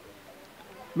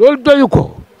loolu doyu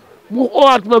ko mu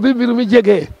oowaat ma bi mbir mi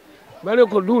jegee ma ne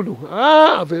ko Duudu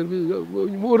affaire bi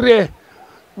mu ree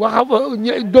waxa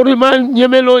dori ma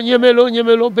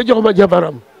ñemeloo ba jox ma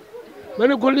jabaram ma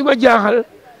ne ko li ma jaaxal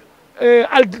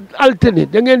altine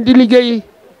da ngeen di liggéey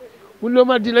mu ne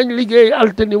ma dinañ liggéey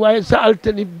altine waaye sa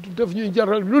altine daf ñuy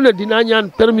jaral lu ne dinaa ñaan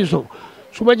permission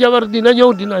suma jabar dina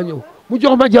ñëw mu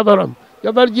jox ma jabaram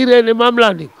jabar ji ree ne maam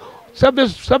laa sa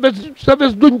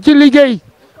bés duñ ci liggéey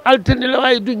altine la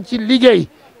waaye duñ ci liggéey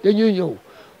dañuy ñëw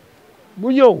mu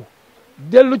ñëw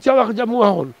dellu ca wax ja mu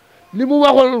waxoon li mu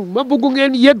waxoon ma bëgg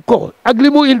ngeen yëg ko ak li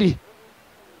mu indi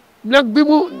nag bi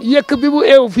mu yekk bi mu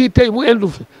eew fii tey mu endu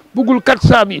fi bëggul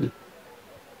 400 000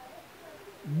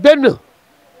 benn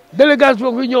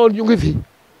délégation fi ñëwoon ñu ngi fi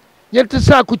ñetti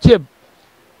saaku ceeb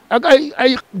ak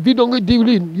ay bidon ngi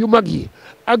diwlin yu mag yi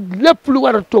ak lépp lu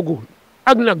war a togg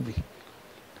ak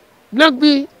nag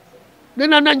bi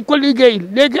dina nañ ko liggéey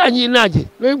léegi añ yi naaje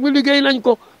léegi liggéey nañ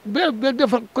ko ba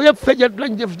defar ko yëpp fejet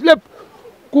lañ def lépp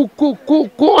ku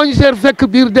 11h fekk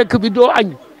biir dëkk bi doo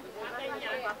añ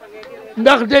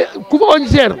ndax de ku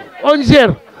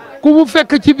 11h ku mu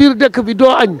fekk ci biir dëkk bi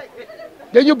doo añ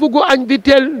dañu bëgg añ bi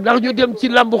teel ndax ñu dem ci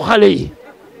lambu xale yi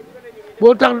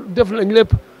boo tax def nañ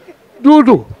lépp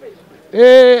duudu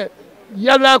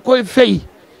yàlla koy fay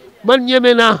man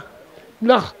ñeme naa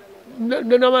ndax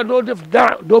dana ma doo def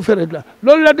dara doo fere la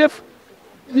loolu la def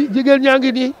jigéen ñaa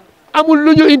ngi nii amul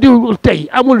lu ñu indiwul tey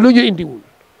amul lu ñu indiwul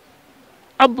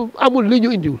amul lu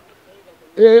ñu indiwul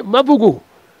ma bëgg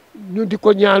ñu di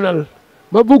ko ñaanal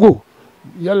ma bëgg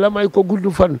yàlla may ko gudd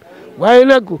fan waaye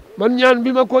nag man ñaan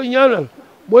bi ma koy ñaanal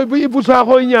mooy bu Ibou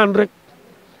Sakhoy ñaan rek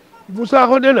Ibou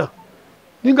Sakho ne na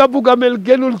ni nga bugg a mel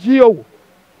gënul ci yow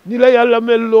ni la yàlla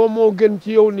mel loo moo gën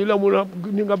ci yow ni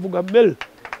nga bugg a mel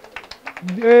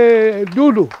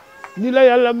duudu ni la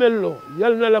yàlla mel loo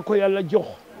yal na la ko yàlla jox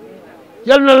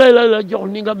yal na la yàlla jox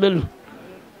ni nga mel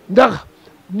ndax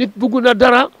nit bugg na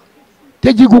dara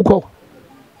te jigu ko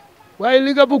waaye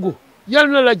li nga bugg yal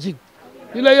na la jig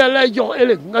li la yàlla jox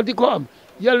ëllëg nga di ko am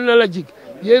yal na la jig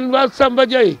yéen waa Samba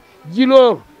Diaye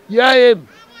Djilor Yaayem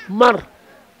Mar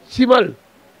Simal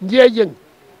Njeejeng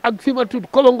ak fi ma tudd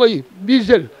Kolongo yi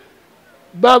Bisel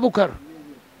Baboucar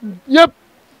ñëpp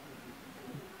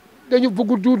dañu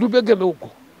bugg duudu ba gëmewu ko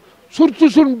surtout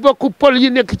suñ bokk pol yi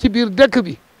nekk ci biir dëkk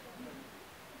bi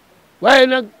waaye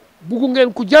nag bugg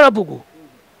ngeen ku jara bugg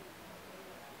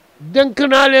denk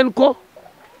naa leen ko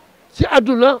ci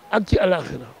àdduna ak ci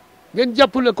alaxira ngeen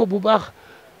jàppale ko bu baax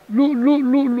lu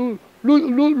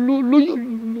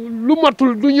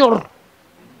matul du ñor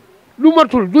lu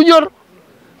matul du ñor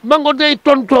mango day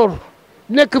tontoor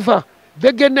nekk fa ba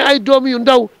génne ay doom yu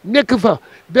ndaw nekk fa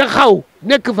ba xaw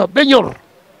nekk fa ba ñor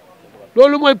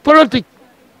loolu mooy politique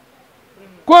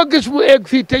koo gis mu egg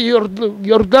fii te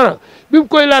yor dara bi mu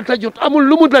koy laata jot amul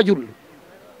lu mu dajul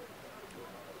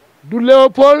du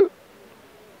Léopold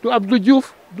du Abdou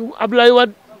Diouf du Ablaye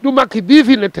Wade du Macky bii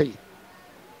fi ne tey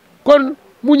kon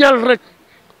mu ñal rek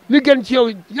li gën ci yow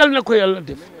yal na ko yàlla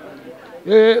def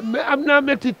mais am naa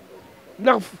métit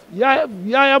ndax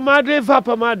yaaya maa dee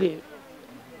papa maa dee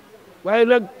waaye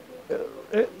nag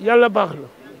yàlla baax na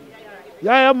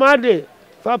yaaya maa dee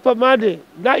papa maa dee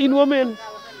ndaa in womeen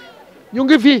ñu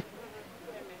ngi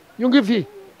fi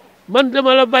man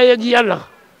dama la bàyyi ak yàlla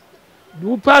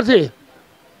du passé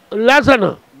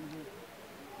laasana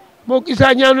moo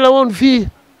Issa ñaan la woon fii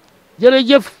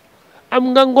jërëjëf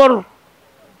am nga ngor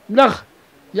ndax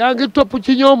yaa ngi topp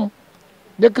ci ñoom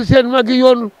nekk seen magi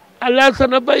yoon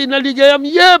laasana bàyyi na liggéeyam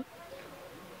yëpp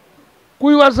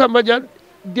kuy waa Samba Dia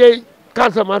dee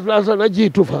Casamance laasana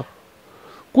jiitu fa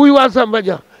kuy waa Samba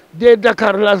Dia dee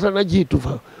Dakar laasana jiitu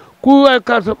fa kuy waa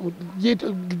Casamance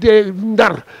dee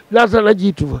Ndar laasana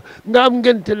jiitu fa nga am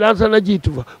ngente laasana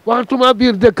jiitu fa waxtuma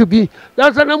biir dëkk bi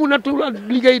laasana mu natu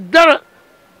liggéey dara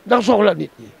ndax soxla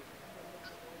nit ñi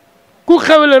ku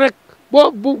xewle rek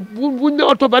buñ ne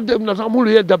oto ba dem na sax mu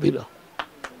luye dabi la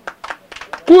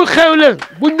ku xewle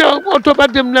buñ ne oto ba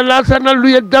dem na laasana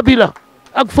luye dabi la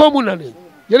ak foo mu na ne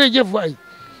jërëjëf waay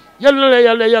yal na la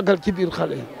yàlla yàggal ci biir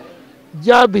xale yi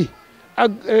jaabi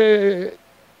ak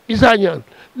Issa Niane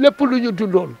lépp lu ñu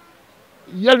dundoon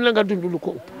yal na nga dund lu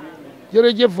ko ëpp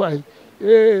jërëjëf waay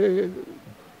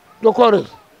dokores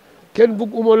kenn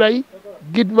bug umo lay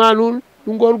gidma nuun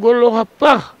nu ngorgorloox a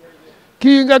paax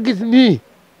kii nga gis nii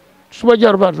suma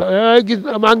jarbaat la gis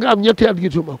maa ngi am ñetti at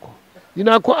gisuma ko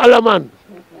dinaa ko alamaan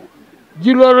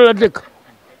Djilor la dëkk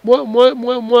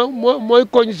mooy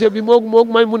koñse bi moog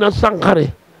may mun a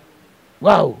sànqare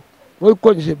waaw mooy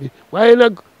koñse bi waaye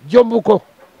nag jomb ko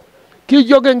kii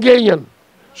jóge ngeeñan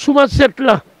suma set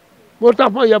la moo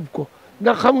tax ma yab ko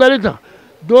ndax xam nga li tax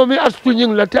doomi astu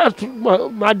ñing la te astu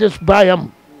maa des baayam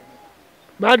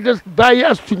maa des bàyyi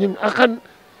astu ñing akan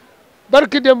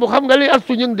barki démb xam nga li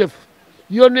astu ñing def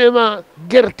yónnee ma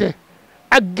gerte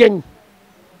ak geng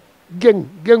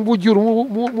bu jur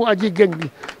mu aji geng bi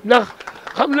ndax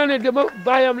xam na ne dama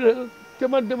baayam la te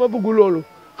man dama bëgg loolu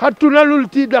xattunalul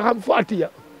tiida xam fo atiya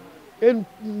en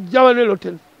jawanelo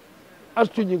ten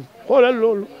astu ñing xoolal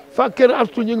loolu fàkkeer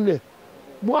astu ñing ne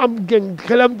mu am geng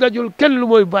xelam dajul kenn lu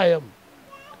mooy baayam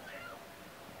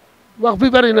wax bi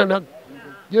bari na nag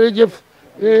jërëjëf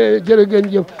jërë ngeen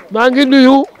jëf maa ngi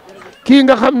nuyu kii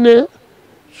nga xam ne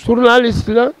journaliste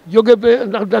la jóge ba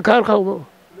ndax Dakar xaw ma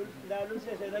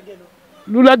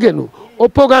lu la gënu o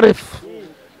Pogaref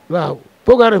waaw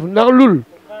Pogaref ndax lul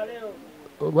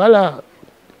voilà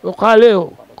o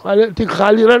xaale tig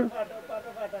xaaliran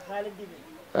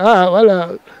voilà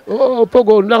o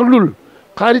pogo ndax lul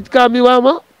xarit ka mi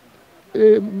wama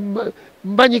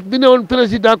Mbagnick bi ne woon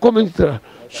président commune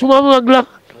suma mag la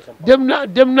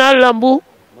dem naa lambu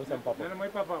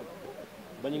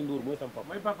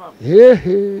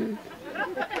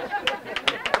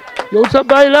yow sa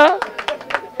baay la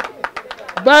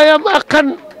baayam ak kan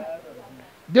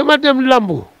dama dem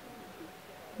lambu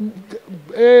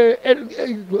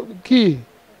kii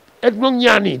et moom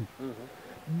ñaanin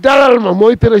dalal ma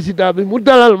mooy président bi mu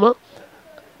dalal ma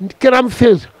këram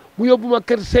fees mu yóbbu ma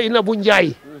kër Seynabou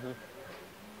Ndiaye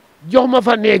jox ma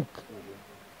fa néeg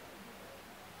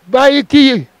bàyyi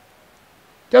kii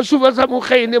te suba sax mu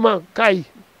xëy ne ma kaay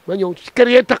ma ñëw ci kër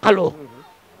yee taqaloo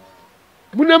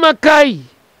mu ne ma kaay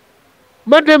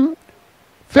ma dem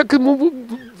fekk mu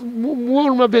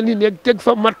wóor ma benn néeg teg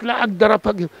fa mat la ak darap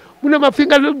ak mu ne ma fi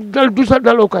nga dal du sa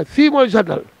daloo kaay fii mooy sa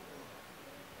dal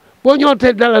boo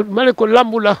ñëwatee dalal ma ne ko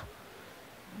lambu la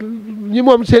ñi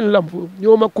moom seen lambu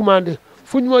ñoo ma commandé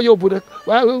fu ñu ma yóbbu rek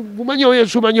waaye bu ma ñëwee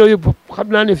su ma ñëwee xam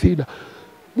naa ne fii la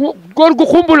mu góor gu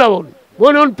xumb la woon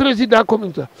moo ne woon président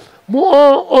communauté mu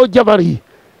o jabar yi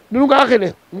nu nga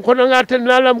xene um xonanga ten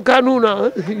na lam ka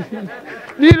nuuna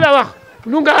lii la wax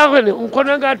nu nga xene um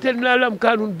xonanga ten na lam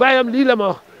ka nuun bayam lii la ma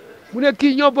wax mu ne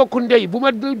kii ñoo bokk ndey bu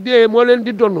ma dee moo leen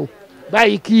di donnu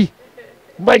bàyyi kii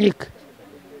Mbagnick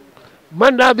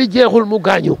mandat bi jeexul mu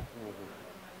gaañu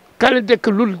kale dëkk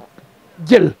lul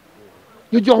jël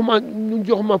ñu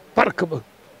jox ma parc ba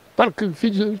parc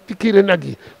fi Pikine nag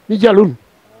yi ñu jalun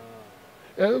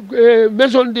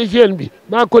maison des jeunes bi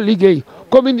maa ko liggéey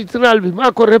communauté rurale bi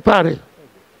maa ko réparé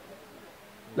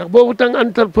ndax boobu tang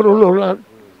entrepreneur la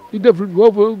di def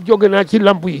boobu jóge naa ci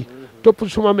lamp yi topp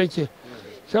suma métier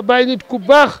sa baay nit ku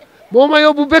baax moo ma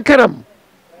yóbbu bekkeram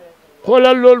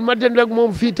xoolal loolu ma dend ak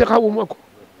moom fii te xawuma ko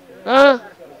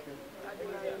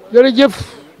jërëjëf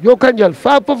jo kanjal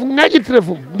fa pof ngaƴit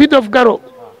refum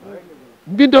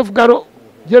mbindof garo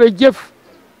jërëjëf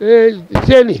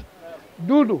seeni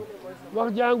Duudu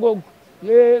wax jàngoog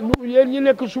yéen ñi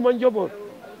nekk suma njaboot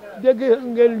dégg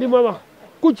ngeen li ma wax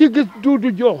ku ci gis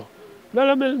Duudu Joox na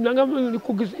la mel na nga mel ni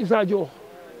ku gis Issa Joox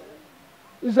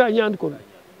Issa ñaan kon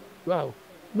waaw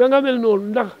na nga mel noonu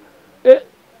ndax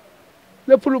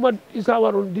lépp lu ma Issa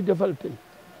waroon di defal tey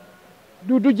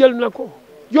Duudu jël na ko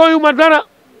jooyu ma dara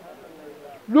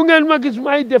lu ngeen ma gis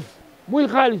may def muy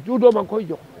xaalis Duudu ma koy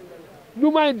jox lu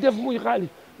may def muy xaalis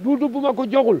Duudu bu ma ko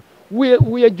joxul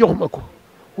wuye jox ma ko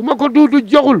bu ma ko Duudu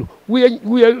joxul wuye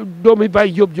doomi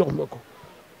Baye Diop jox ma ko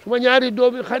suma ñaari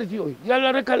doomi xarit yooyu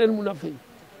yàlla rek a leen mun a fay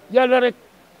yàlla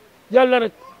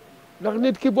rek ndax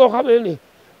nit ki boo xamee ne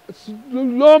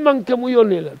loo manqué mu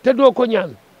yónnee la te doo ko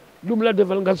ñaan lu mu la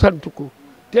defal nga sant ko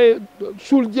te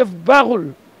suul jëf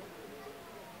baaxul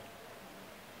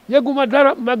yeguma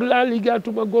dara mag laa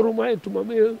liggéeyatuma goruma etuma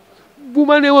mais bu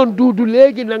ma ne woon Duudu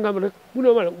léegi nangam rek mu ne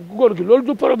ma góor gi loolu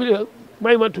du problème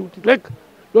may ma tuuti rek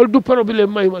loolu du problème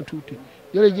may ma tuuti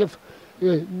jërëjëf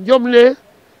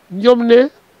njom ne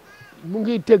mu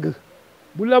ngi tëgg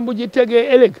bu lamb ji tegee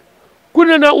ëllëg ku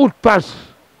ne na ut paas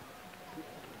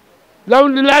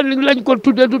lañ ko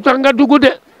tudde du tax nga dugg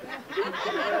de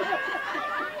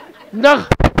ndax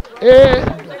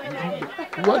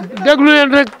déglu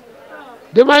leen rek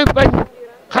damay bañ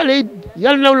xale yi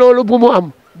yal na loolu bu mu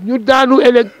am ñu daanu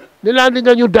ëllëg ne laa di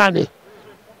nga ñu daane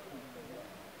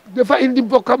dafa indi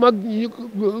mbokkam ak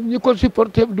ñi ko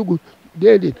supporté dugg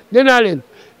déedéet nee naa leen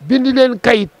bind leen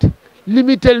kayit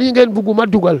limité li ngeen bugg ma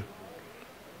dugal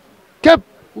képp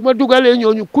bu ma dugalee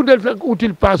ñooñu ku ne nag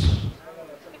util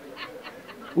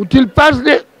paas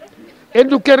de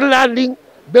endu kër landing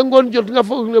ba ngoon jot nga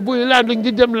foog ne buy landing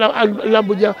di dem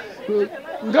lambu ja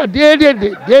nga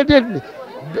déedéet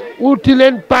uti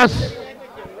leen paas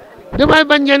damay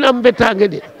bañ ngeen am mbetaange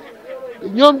de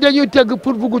ñoom dañuy teg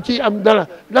pour bugg ci am dara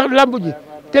ndax lamb ji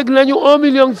teg nañu 1,5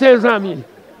 million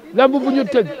lamb bu ñu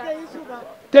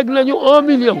teg nañu 1,5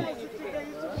 million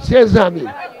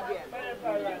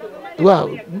waaw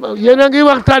yéen a ngi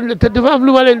waxtaan te dafa am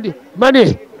lu ma leen di ma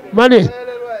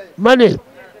ne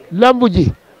lamb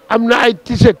ji am na ay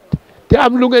tiset te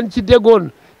am lu ngeen ci déggoon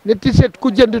ne tiset ku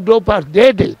jënd doo paas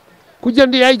déedéet ku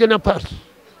jënd yaay gën a paas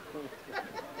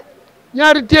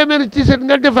ñaari téeméeri tiset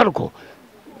nga defar ko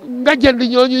nga jënd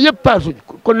ñooñu yëpp paasuñ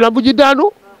kon lamb ji daanu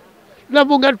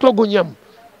lamb nga togg ñam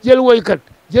jël woykat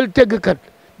jël teggkat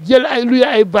jël ay luy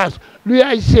ay baas luy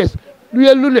ay sees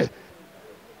luyel lu ne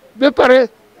ba pare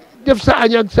def sa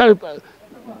añ ak sa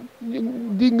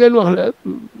di ngeen wax la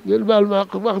ngeen baal ma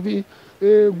wax bi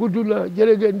gudd na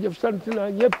jërë ngeen jëf sant naa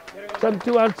ñëpp sant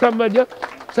waa Samba Dia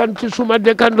sant suma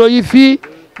dëkkandoo yi fii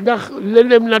ndax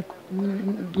lendem nag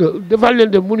dafa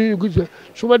lendem mënuñu gis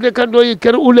suma dëkkandoo yi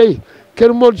kër Uley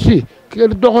kër Mod si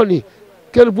kër Doxoni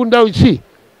kër bu ndaw si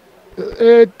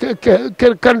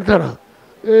kër Kantara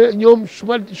ñoom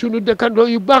suñu dëkkandoo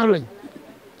yu baax lañ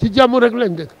ci jàmm rek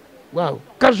lañ dëkk waaw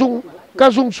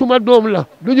kasung suma doom la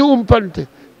du ñu umpante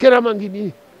këram a ngi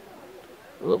nii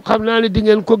xam naa ne di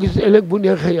ngeen ko gis ëllëg bu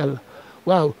neexee yàlla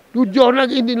waaw du jox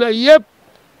nag indi na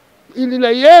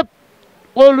yëpp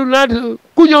xoolu naa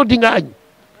ku ñëw di nga añ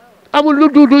amul lu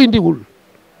duudu indiwul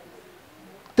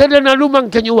te dana lu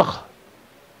manqué ñu wax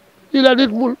li la nit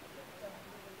mul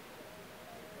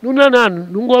nu nanaan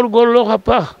nu ngóorgóorloo xa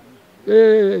paax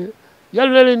yal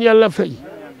na leen yàlla fay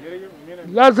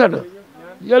laasana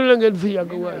yal na ngeen fi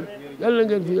yàgg waaye yal na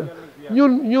ngeen fi yàgg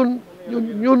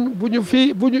ñun bu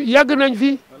ñu yàgg nañ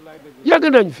fi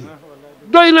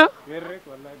doy na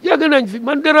yàgg nañ fi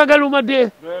man de ragaluma dee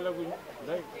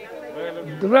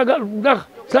ragal ndax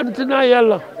sant naa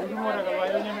yàlla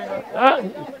ah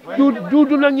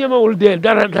duudu nag ñemewul dee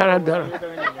dara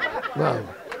waaw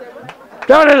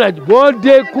dara laaj boo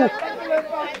dee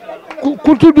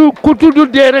ku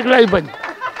tudd dee rek lay bañ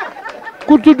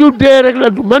ku tudd dee rek la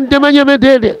man dama ñeme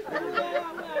dee de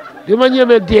dama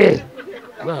ñeme dee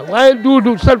waaw waaye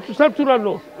duudu sa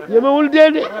turandoo ñemewul dee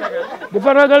de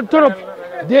dafa ragal trop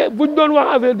de buñ doon wax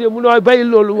affaire de mu ne waay bàyyi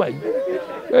loolu waay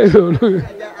loolu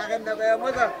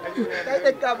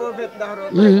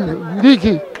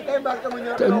ndiki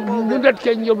nu ndet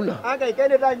ke ñom na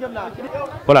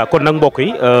voilà kon nag mbokk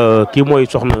yi kii mooy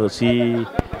soxna si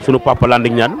sunu papa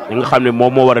Landing Niane nga xam ne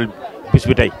moom moo waral bis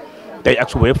bi tey ak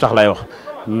suba yëpp sax laay wax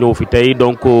ñëw fi tey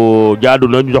donc jaadu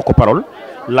na ñu jox ko parole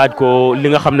laaj ko li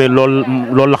nga xam ne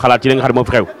loolu la xalaat ci li nga xam ne moo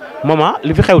fi xew maman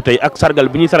li fi xew tey ak sargal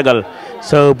bi ñuy sargal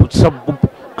sa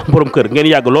borom kër ngeen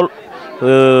yàgg lool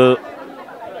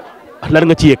lan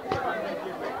nga ci yëg.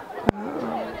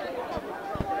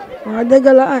 waaw dëgg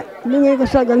la li ngeen ko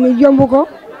sargal ni jomb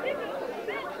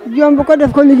ko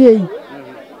def ko liggéey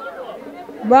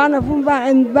baax na fu mu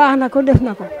baax na ko def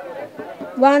na ko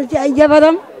baax na ci ay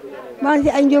jabaram baax na ci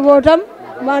ay njabootam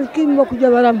baax na kii mbokk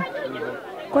jabaram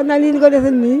kon nag li ñu ko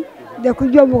defee nii def ko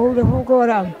jomb ko dafa ko war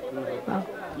a am waaw.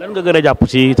 lan nga gën a jàpp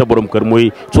ci sa borom kër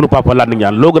muy sunu papa Landing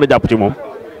Niane loo gën a jàpp ci moom.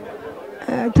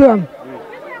 turam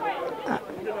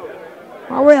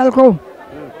waaw woyal ko.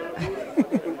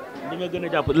 li nga gën a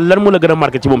jàpp lan moo la gën a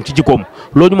marqué ci moom ci jikkoom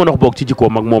loo ñu mën a wax boog ci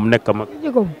jikkoom ak moom nekk mag.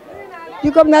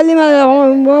 jikkoom daal li ma la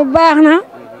wax moo baax na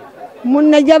mun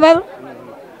na jabar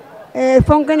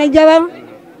fonk na jabar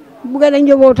bugg na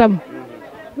njabootam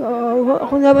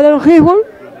jabaram xiiful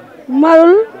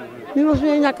marul li ma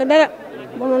suñu ñàkk dara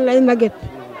ba noonu lay màgget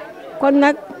kon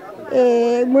nag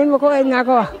mën ma ko naa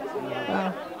ko wax waaw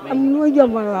am lu ma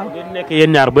jombal waaw. ngeen nekk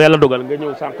yéen ñaar ba yàlla dogal nga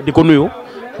ñëw sànq di ko nuyu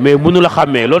mais mënu la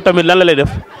xàmmee loolu tamit lan la lay def.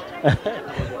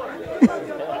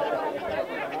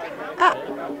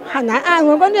 xanaa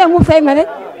moom kon de mu fay ma rek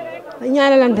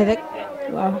ñaanalante rek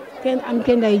waaw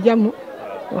kenn day jàmm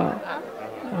waaw.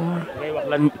 ngay wax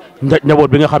lan njaboot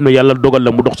bi nga xam ne yàlla dogal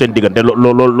la mu dox seen diggante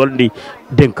loolu di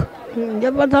dénk.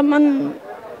 njabootam man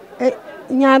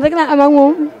ñaar rek laa am ak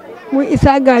moom muy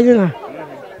Issa gaañu na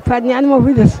Fatou Niane moo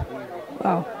fi des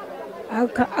waaw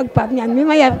ak Pape Niane mi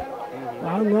ma yar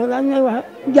waaw loolu la ñuy wax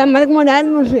jàmm rek moo daal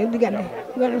moo suñu diggante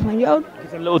ma njaboot.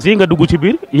 gisal la aussi nga dugg ci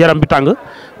biir yaram bi tàng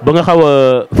ba nga xaw a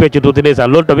fecc tuuti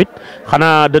ndeysaan loolu tamit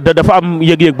xanaa dafa am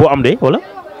yëg-yëg boo am de wala.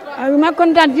 waaw ma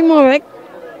kontaan ci moom rek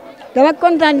dama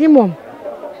kontaan ci moom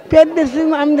te bés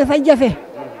ma am dafa jafe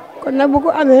kon nag bu ko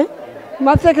amee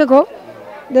ma fekke ko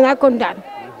danaa kontaan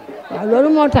waaw loolu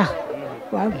moo tax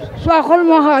waaw soo xool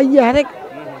moo xaw a jeex rek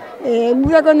bu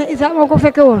fekkoon ne Issa moo ko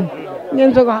fekke woon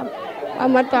ngeen soog a xam waaw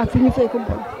ma tax fi ñu fekk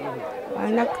bon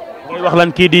waaye nag. ngay wax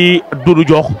lan kii di Doudou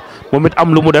Diokh moom it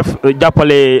am lu mu def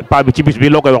jàppale paa bi ci bis bi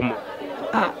loo koy wax moom.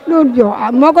 Doudou Diokh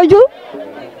moo ko jur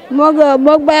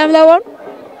moo bayam la woon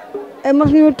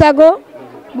mos ñu tàggoo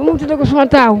ba mu tuddee ko suma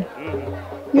taaw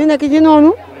ñu nekk ci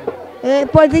noonu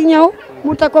politique ñëw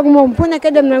mu takkoog moom fu nekk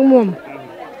dem nag moom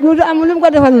Doudou amul lu mu ko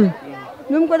defalul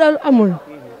lu mu ko dal amul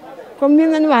comme ni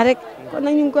ngeen wax rek kon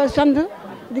nag ñu ngi koy sant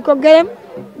di ko gërëm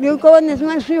di ko wan ne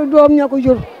suñu doom ñoo ko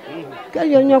jur kër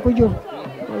yooyu ñoo ko jur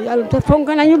yàlla te fonk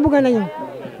nañu bëgg nañu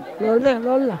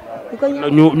loolu la. di ko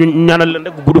ñu ñaanal leen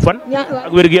rek gudd fan.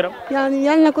 ak wér-gu-yaram.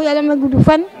 yal na ko yàlla may gudd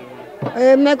fan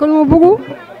may ko lu mu bëgg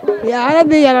yaa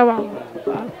rabbi yàlla waaw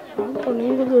kon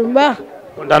ñu ngi ko bu baax.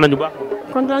 kontaan nañu bu baax.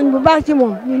 kontaan nañu bu baax ci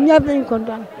moom ñun ñëpp dañu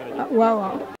kontaan. waaw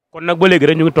waaw. kon nag ba léegi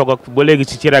rek ñu ngi toog ak ba léegi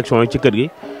ci réaction yi ci kër gi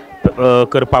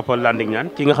kër Papa Landing Niane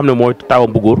ki nga xam ne mooy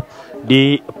taawam bu góor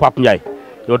di Pape Ndiaye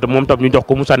yow tam moom tam ñu jox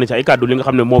ko mu sànni ci ay kàddu li nga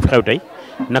xam ne moo fi xew tey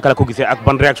naka la ko gisee ak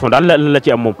ban réaction daal la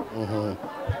ci am moom.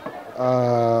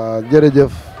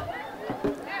 jërëjëf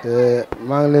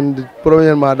maa ngi leen di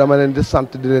premièrement dama leen di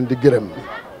sant di leen di gërëm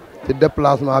ci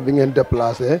déplacement bi ngeen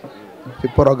déplacé ci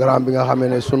programme bi nga xam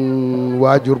ne sun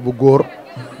waajur bu góor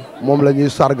moom la ñuy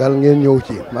sargal ngeen ñëw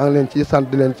ci maa ngi leen ciy sant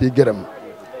di leen ciy gërëm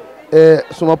et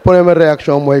suma première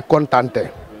réaction mooy kontaante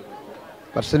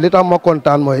parce que li tax ma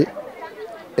kontaan mooy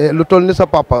lu toll ni sa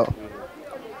papa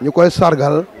ñu koy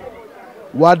sargal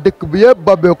waa dëkk bi yëpp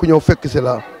babbeeku ñëw fekk si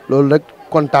la loolu rek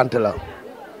kontaante la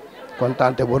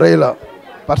kontaante bu rëy la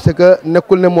parce que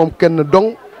nekkul ne moom kenn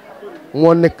dong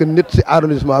moo nekk nit ci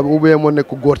arrondissement bi ou bien moo nekk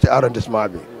góor ci arrondissement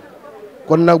bi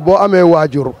kon nag boo amee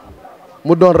waajur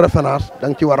mu doon référence da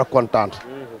nga ci war a kontaan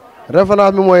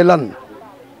référence bi mooy lan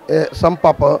sam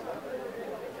papa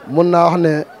mun naa wax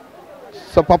ne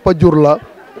sa papa jur la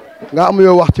nga am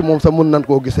yoo wax ci moom sa mun nañ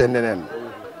koo gisee neneen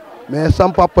mais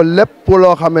sam papa lépp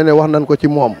loo xamee ne wax nañ ko ci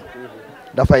moom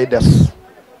dafay des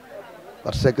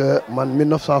parce que man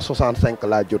 1965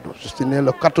 laa judd je suis né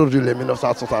le 14 juillet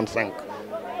 1965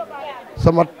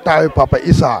 sama taawi papa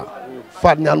Issa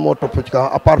Fat Niane moo topp ci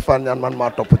kawam à part Fat Niane man maa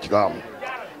topp ci kawam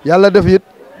yàlla def it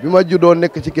bi ma juddoo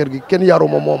nekk ci kër gi kenn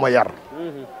yaruma moo ma yar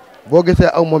boo gisee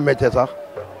aw ma métier sax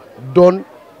doon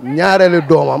ñaareelu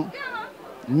doomam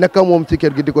nekk moom ci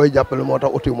kër gi di koy jàppale moo tax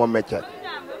uti ma métier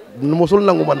musul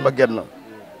nangu man ma génn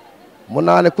mun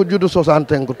naa ne ku juddu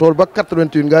 65 tool ba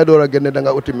 88 ngay door a génne da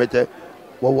nga uti métier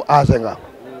boobu âgé nga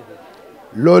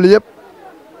loolu yëpp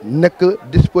nekk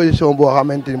disposition boo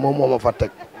xamante ni moom moo ma fa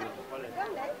teg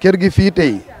kër gi fii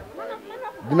tey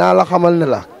dinaa la xamal ne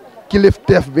la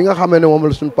kilifteef bi nga xamee ne moom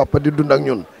la suñu papa di dund ak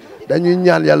ñun dañuy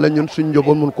ñaan yàlla ñun suñ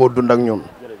njaboot mun koo dund ak ñun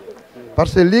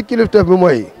parce que lii kilifteef bi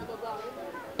mooy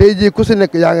tey jii ku si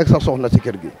nekk yaa ngi ak sa soxna ci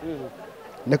kër gi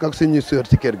nekk ak suñuy sœur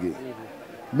ci kër gi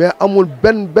mais amul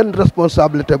benn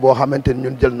responsabilité boo xamante ni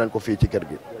ñun jël nañ ko fii ci kër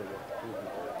gi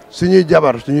suñuy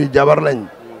jabar lañ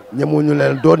ñemewuñu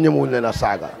leen doon ñemewuñu leen a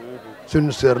saaga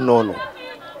suñu sœur noonu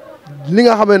li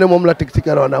nga xamee ne moom la teg ci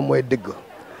kër na mooy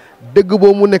dëgg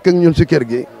boobu mu nekk ak ñun si kër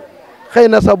gi xëy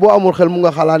na sax boo amul xel mu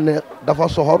nga xalaat ne dafa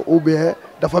soxor ou bien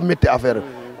dafa métti affaire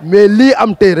mais lii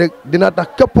am tey rek dina tax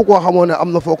képp koo xamoo ne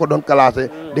am na foo ko doon classé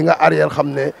di nga arrière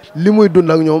xam ne li muy dund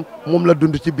ak ñoom moom la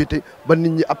dund ci biti ba nit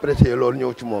ñi apprécier loolu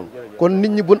ñëw ci moom kon nit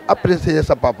ñi buñ apprécier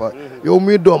sa papa yow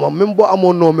muy doomam même boo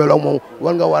amoon noo melo moom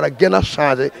war nga war a gën a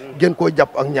changé gën koo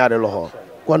jàpp ak ñaari loxo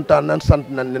kontaan nan sant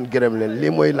nañ leen gërëm leen lii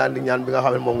mooy Landing Niane bi nga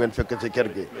xam ne moom ngeen fekk ci kër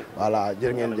gi voilà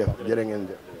jërë ngeen jëf jërë ngeen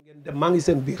jëf. maa ngi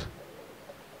seen biir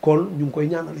kon ñu ngi koy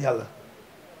ñaanal yàlla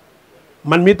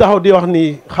man mi taxaw di wax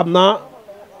ni xam naa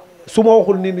su ma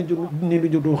waxul nii ni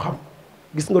ñu du xam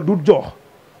gis nga du joox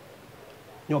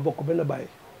ñoo bokk benn baay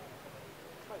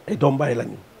ay doom baay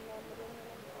lañu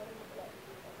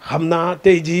xam naa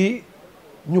tey jii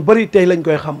ñu bari tey lañ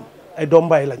koy xam ay doom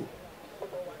baay lañ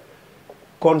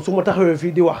kon su ma taxawee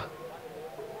fii di wax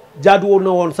jaadu woon na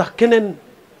woon sax keneen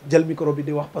jël micro bi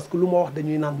di wax parce que lu ma wax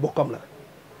dañuy naan bokkam la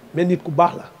mais nit ku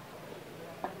baax la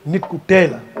nit ku teey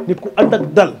la nit ku ànd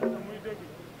ak dal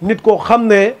nit koo xam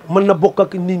ne mën na bokk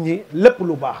ak nit ñi lépp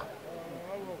lu baax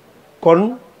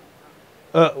kon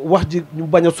wax ji ñu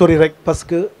bañ a sori rek parce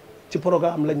que ci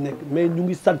programme lañ nekk mais ñu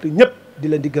ngi sant ñëpp di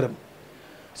leen di gërëm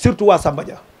surtout waa Samba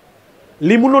Dia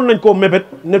lii mënoon nañ koo mébét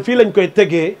ne fii lañ koy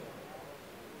tegee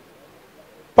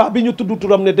pa bi ñu tudd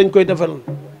turam ne dañ koy defal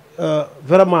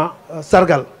vraiment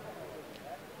sargal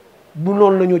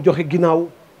mënoon nañu joxe ginnaaw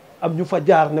am ñu fa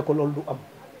jaar ne ko loolu du am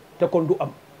te kon du am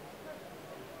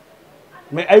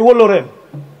mais ay woloreem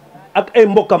ak ay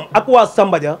mbokkam ak waa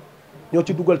Samba Dia ñoo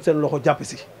ci dugal seen loxo jàpp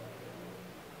si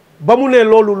ba mu ne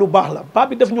loolu lu baax la pa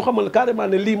bi def ñu xamal carrément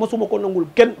ne lii masuma ko nangul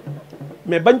kenn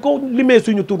mais bañ ko limee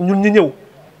suñu tur ñun ñi ñëw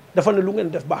dafa ne lu ngeen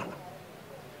def baax na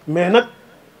mais nag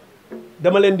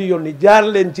dama leen di yónni jaar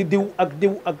leen ci diw ak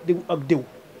diw ak diw ak diw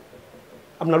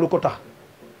am na lu ko tax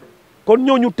kon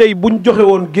ñooñu tey buñ joxe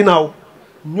woon ginnaaw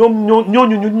ñooñu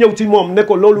ñu ñëw ci moom ne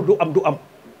ko loolu du am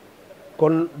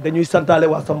kon dañuy santaale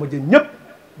waa Samba Dia ñëpp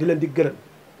di leen di gërëm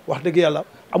wax dëgg yàlla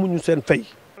amuñu seen fay.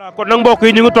 voilà kon nag mbokk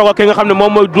yi ñu ngi toog ak ki nga xam ne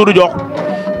moom mooy Doudou Diokh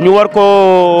ñu war ko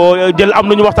jël am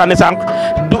lu ñu waxtaanee sànq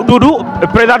Doudou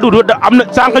président Doudou am na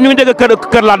sànq ñu ngi dégg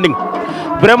kër Landing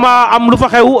vraiment am lu fa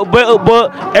xew ba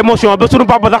émotion ba sunu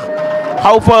papa sax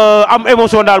xaw fa am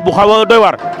émotion daal bu xaw a doy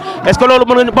war est-ce que loolu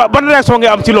mën nga ban réaction ngay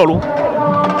am ci loolu.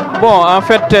 bon en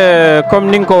fait comme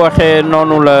ni nga ko waxee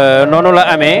noonu la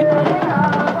amee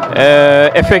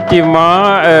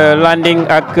effectivement Landing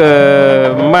ak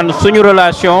man suñu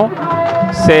relation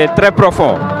c'est très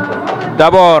profond.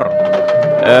 D'abord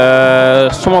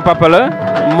suma papa la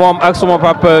moom ak suma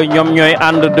papa ñoom ñooy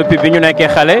ànd depuis bi ñu nekkee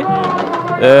xale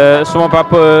suma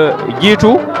papa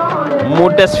jiitu mu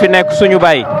des fi nekk suñu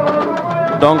baay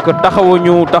donc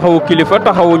taxawuñu taxawu kilifa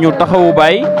taxawuñu taxawu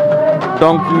baay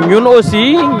donc ñun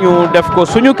aussi ñu def ko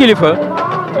suñu kilifa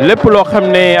lépp loo xam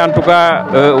ne en tout cas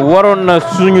waroon na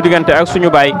suñu diggante ak suñu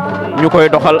baay ñu koy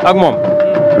doxal ak moom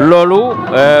loolu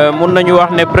mun nañu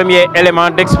wax ne premier élément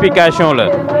d'explication la.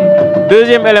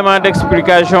 Deuxième élément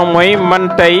d'explication mooy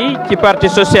man tey ci parti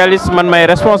socialiste man may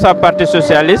responsable parti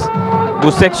socialiste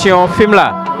bu section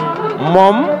Fimela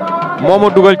moom moo ma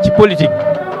dugal ci politique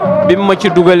bi ma ci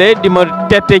dugalee di ma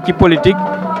tette ci politique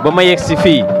ba ma yegg si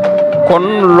fii kon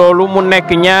loolu mu nekk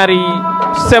ñaari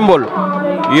symbole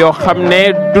yoo xam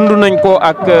ne dund nañ ko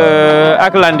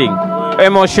ak Landing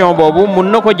émotion boobu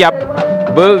mun na ko jàpp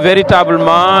ba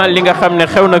véritablement li nga xam ne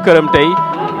xew na këram tey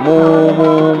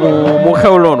mu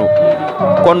xew loonu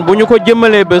kon bu ñu ko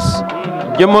jëmmalee bés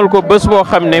jëmmal ko bés boo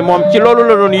xam ne moom ci loolu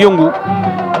la doon yëngu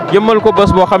jëmmal ko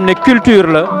bés boo xam ne culture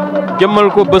la jëmmal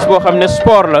ko bés boo xam ne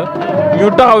sport la ñu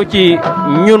taxaw ci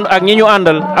ñun ak ñi ñu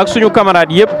àndal ak suñu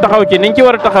camarades yëpp taxaw ci niñ ci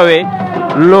war a taxawee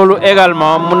loolu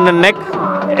également mun na nekk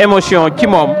émotion ci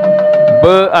moom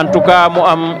ba en tout cas mu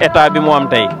am état bi mu am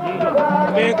tey.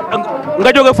 mais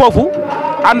nga jóge foofu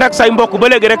ànd ak say mbokk ba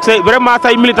léegi rek say vraiment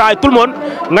say militants tout le monde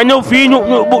nga ñëw fii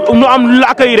ñu am la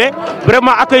accueillir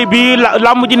vraiment accueil bi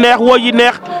lamb ji neex woo yi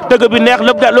neex tëgg bi neex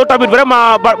lépp loolu tamit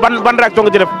vraiment ban réaction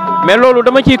nga ci def. mais loolu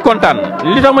dama ciy kontaan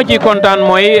li tax ma ciy kontaan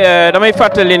mooy damay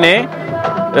fàttali ne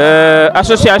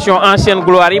association ancienne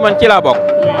gloire yi man ci laa bokk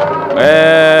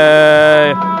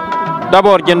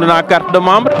d'abord jënd naa carte de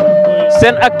membre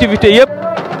seen activité yëpp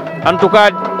en tout cas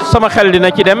sama xel dina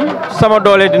ci dem sama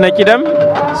doole dina ci dem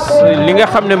li nga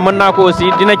xam ne mën naa ko aussi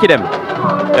dina ci dem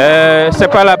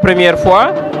c'est pas la première fois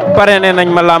parrainé nañ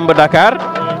ma làmb Dakar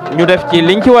ñu def ci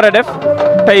liñ ci war a def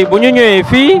tey bu ñu ñëwee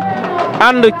fii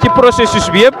ànd ci processus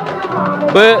bi yëpp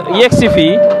ba yegg si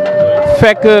fii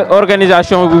fekk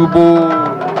organisation bu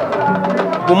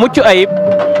mucc ayib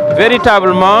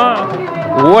véritablement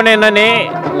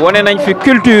wone nañ fi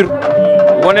culture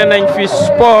wone nañ fi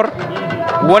sport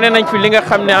wone nañ fi li nga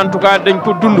xam ne en tout cas dañ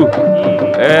ko dund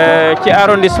ci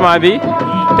arrondissement bi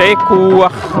tey ku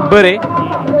wax bëre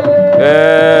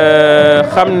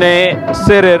xam ne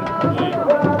séeréer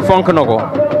fonk na ko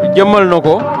jëmmal na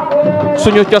ko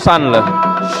suñu cosaan la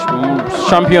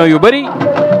champion yu bëri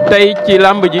tey ci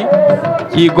làmb ji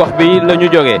ci gox bi la ñu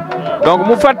jógee donc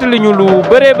mu fàttali ñu lu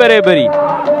bëree bëri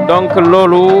donc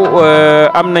loolu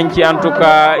am nañ ci en tout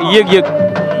cas yëg-yëg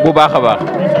bu baax a baax.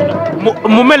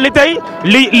 mu mel ni tey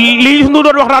li ñu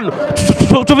doon wax naan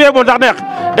su fekkee moom sax neex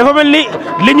dafa mel ni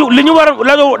li ñu war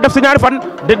a def si ñaari fan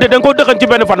da nga ko dëxañ ci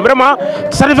benn fan vraiment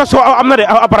satisfaction am na de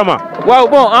apparemment. waaw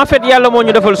bon en fait yàlla moo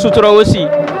ñu defal sutura aussi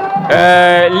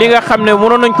li nga xam ne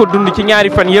mënoon nañ ko dund ci ñaari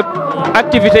fan yëpp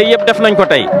activité yëpp def nañ ko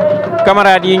tey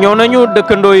camarades yi ñëw nañu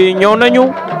dëkkandoo yi ñëw nañu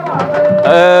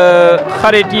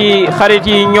xarit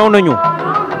yi ñëw nañu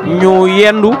ñu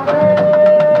yendu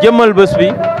jëmmal bés bi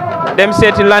dem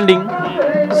seeti Landing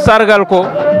sargal ko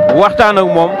waxtaan ak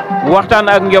moom waxtaan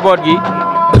ak njaboot gi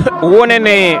wone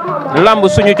ne lamb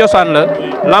suñu cosaan la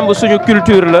lamb suñu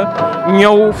culture la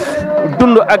ñëw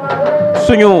dund ak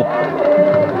suñu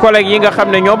collègues yi nga xam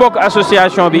ne ñoo bokk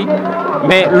association bi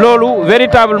mais loolu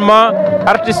véritablement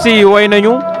artistes yi woy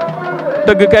nañu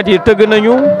tëggkat yi tëgg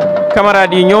nañu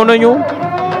camarades yi ñëw nañu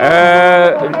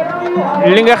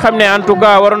li nga xam ne en tout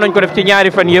cas waroon nañ ko def ci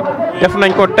ñaari fan yëpp def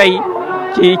nañ ko tey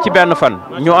ci benn fan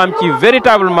ñu am ci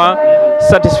véritablement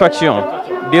satisfaction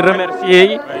di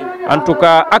remercier en tout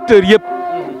cas acteurs yëpp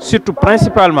surtout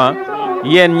principalement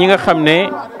yéen ñi nga xam ne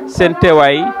seen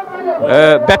teewaay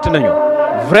bett nañu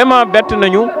vraiment bett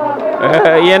nañu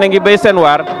yéen a ngi béy seen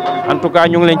waar en tout cas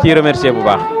ñu ngi leen ciy remercier bu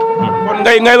baax. kon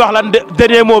ngay wax lan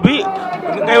dernier mot bi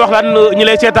ngay wax lan ñi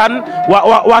lay seetaan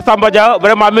waa Samba Dia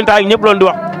vraiment militants yi ñëpp loolu di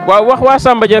wax. waaw wax waa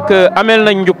Samba Dia que ameel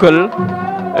nañ njukkal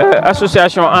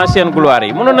association ancienne gloire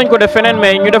yi mënoon nañ ko def feneen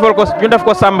mais ñu def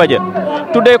ko Samba Dia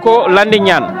tuddee ko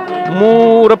Niane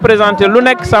mu représenté lu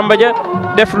nekk Samba Dia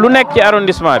def lu nekk ci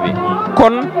arrondissement bi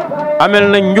kon ameel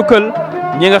nañ njukkal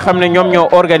ñi nga xam ne ñoom ñoo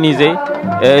organisé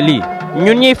lii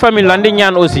ñun ñiy famille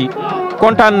Niane aussi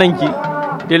kontaan nañ ci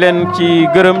di leen ci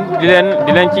gërëm di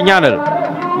leen ci ñaanal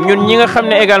ñun ñi nga xam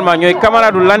ne également ñooy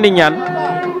camarade Niane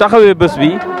taxawee bés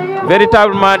bi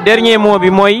véritablement dernier mot bi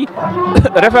mooy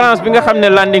référence bi nga xam ne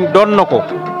Landing doon na ko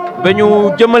ba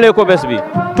ñu jëmalee ko bés bi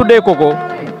tuddee ko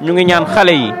ñu ngi ñaan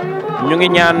xale yi ñu ngi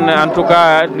ñaan en tout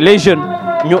cas les jeunes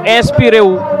ñu inspiré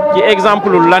wu ci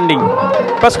exemple landing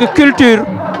parce que culture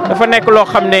dafa nekk loo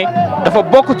xam ne dafa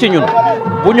bokk ci ñun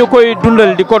bu ñu koy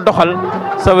dundal di ko doxal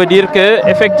ça veut dire que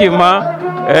effectivement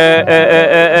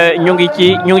ñu ngi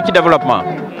ci développement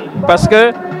parce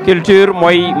que culture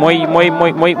mooy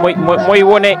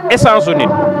wone essence u nit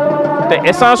te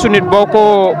essence u nit boo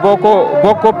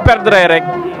ko perdre rek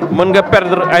mën nga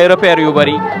perdre ay repères yu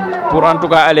bari pour en tout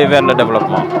cas aller vers le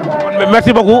développement.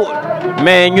 Merci beaucoup.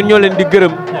 mais ñun ñoo leen di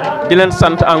gërëm di leen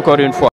sant encore une fois.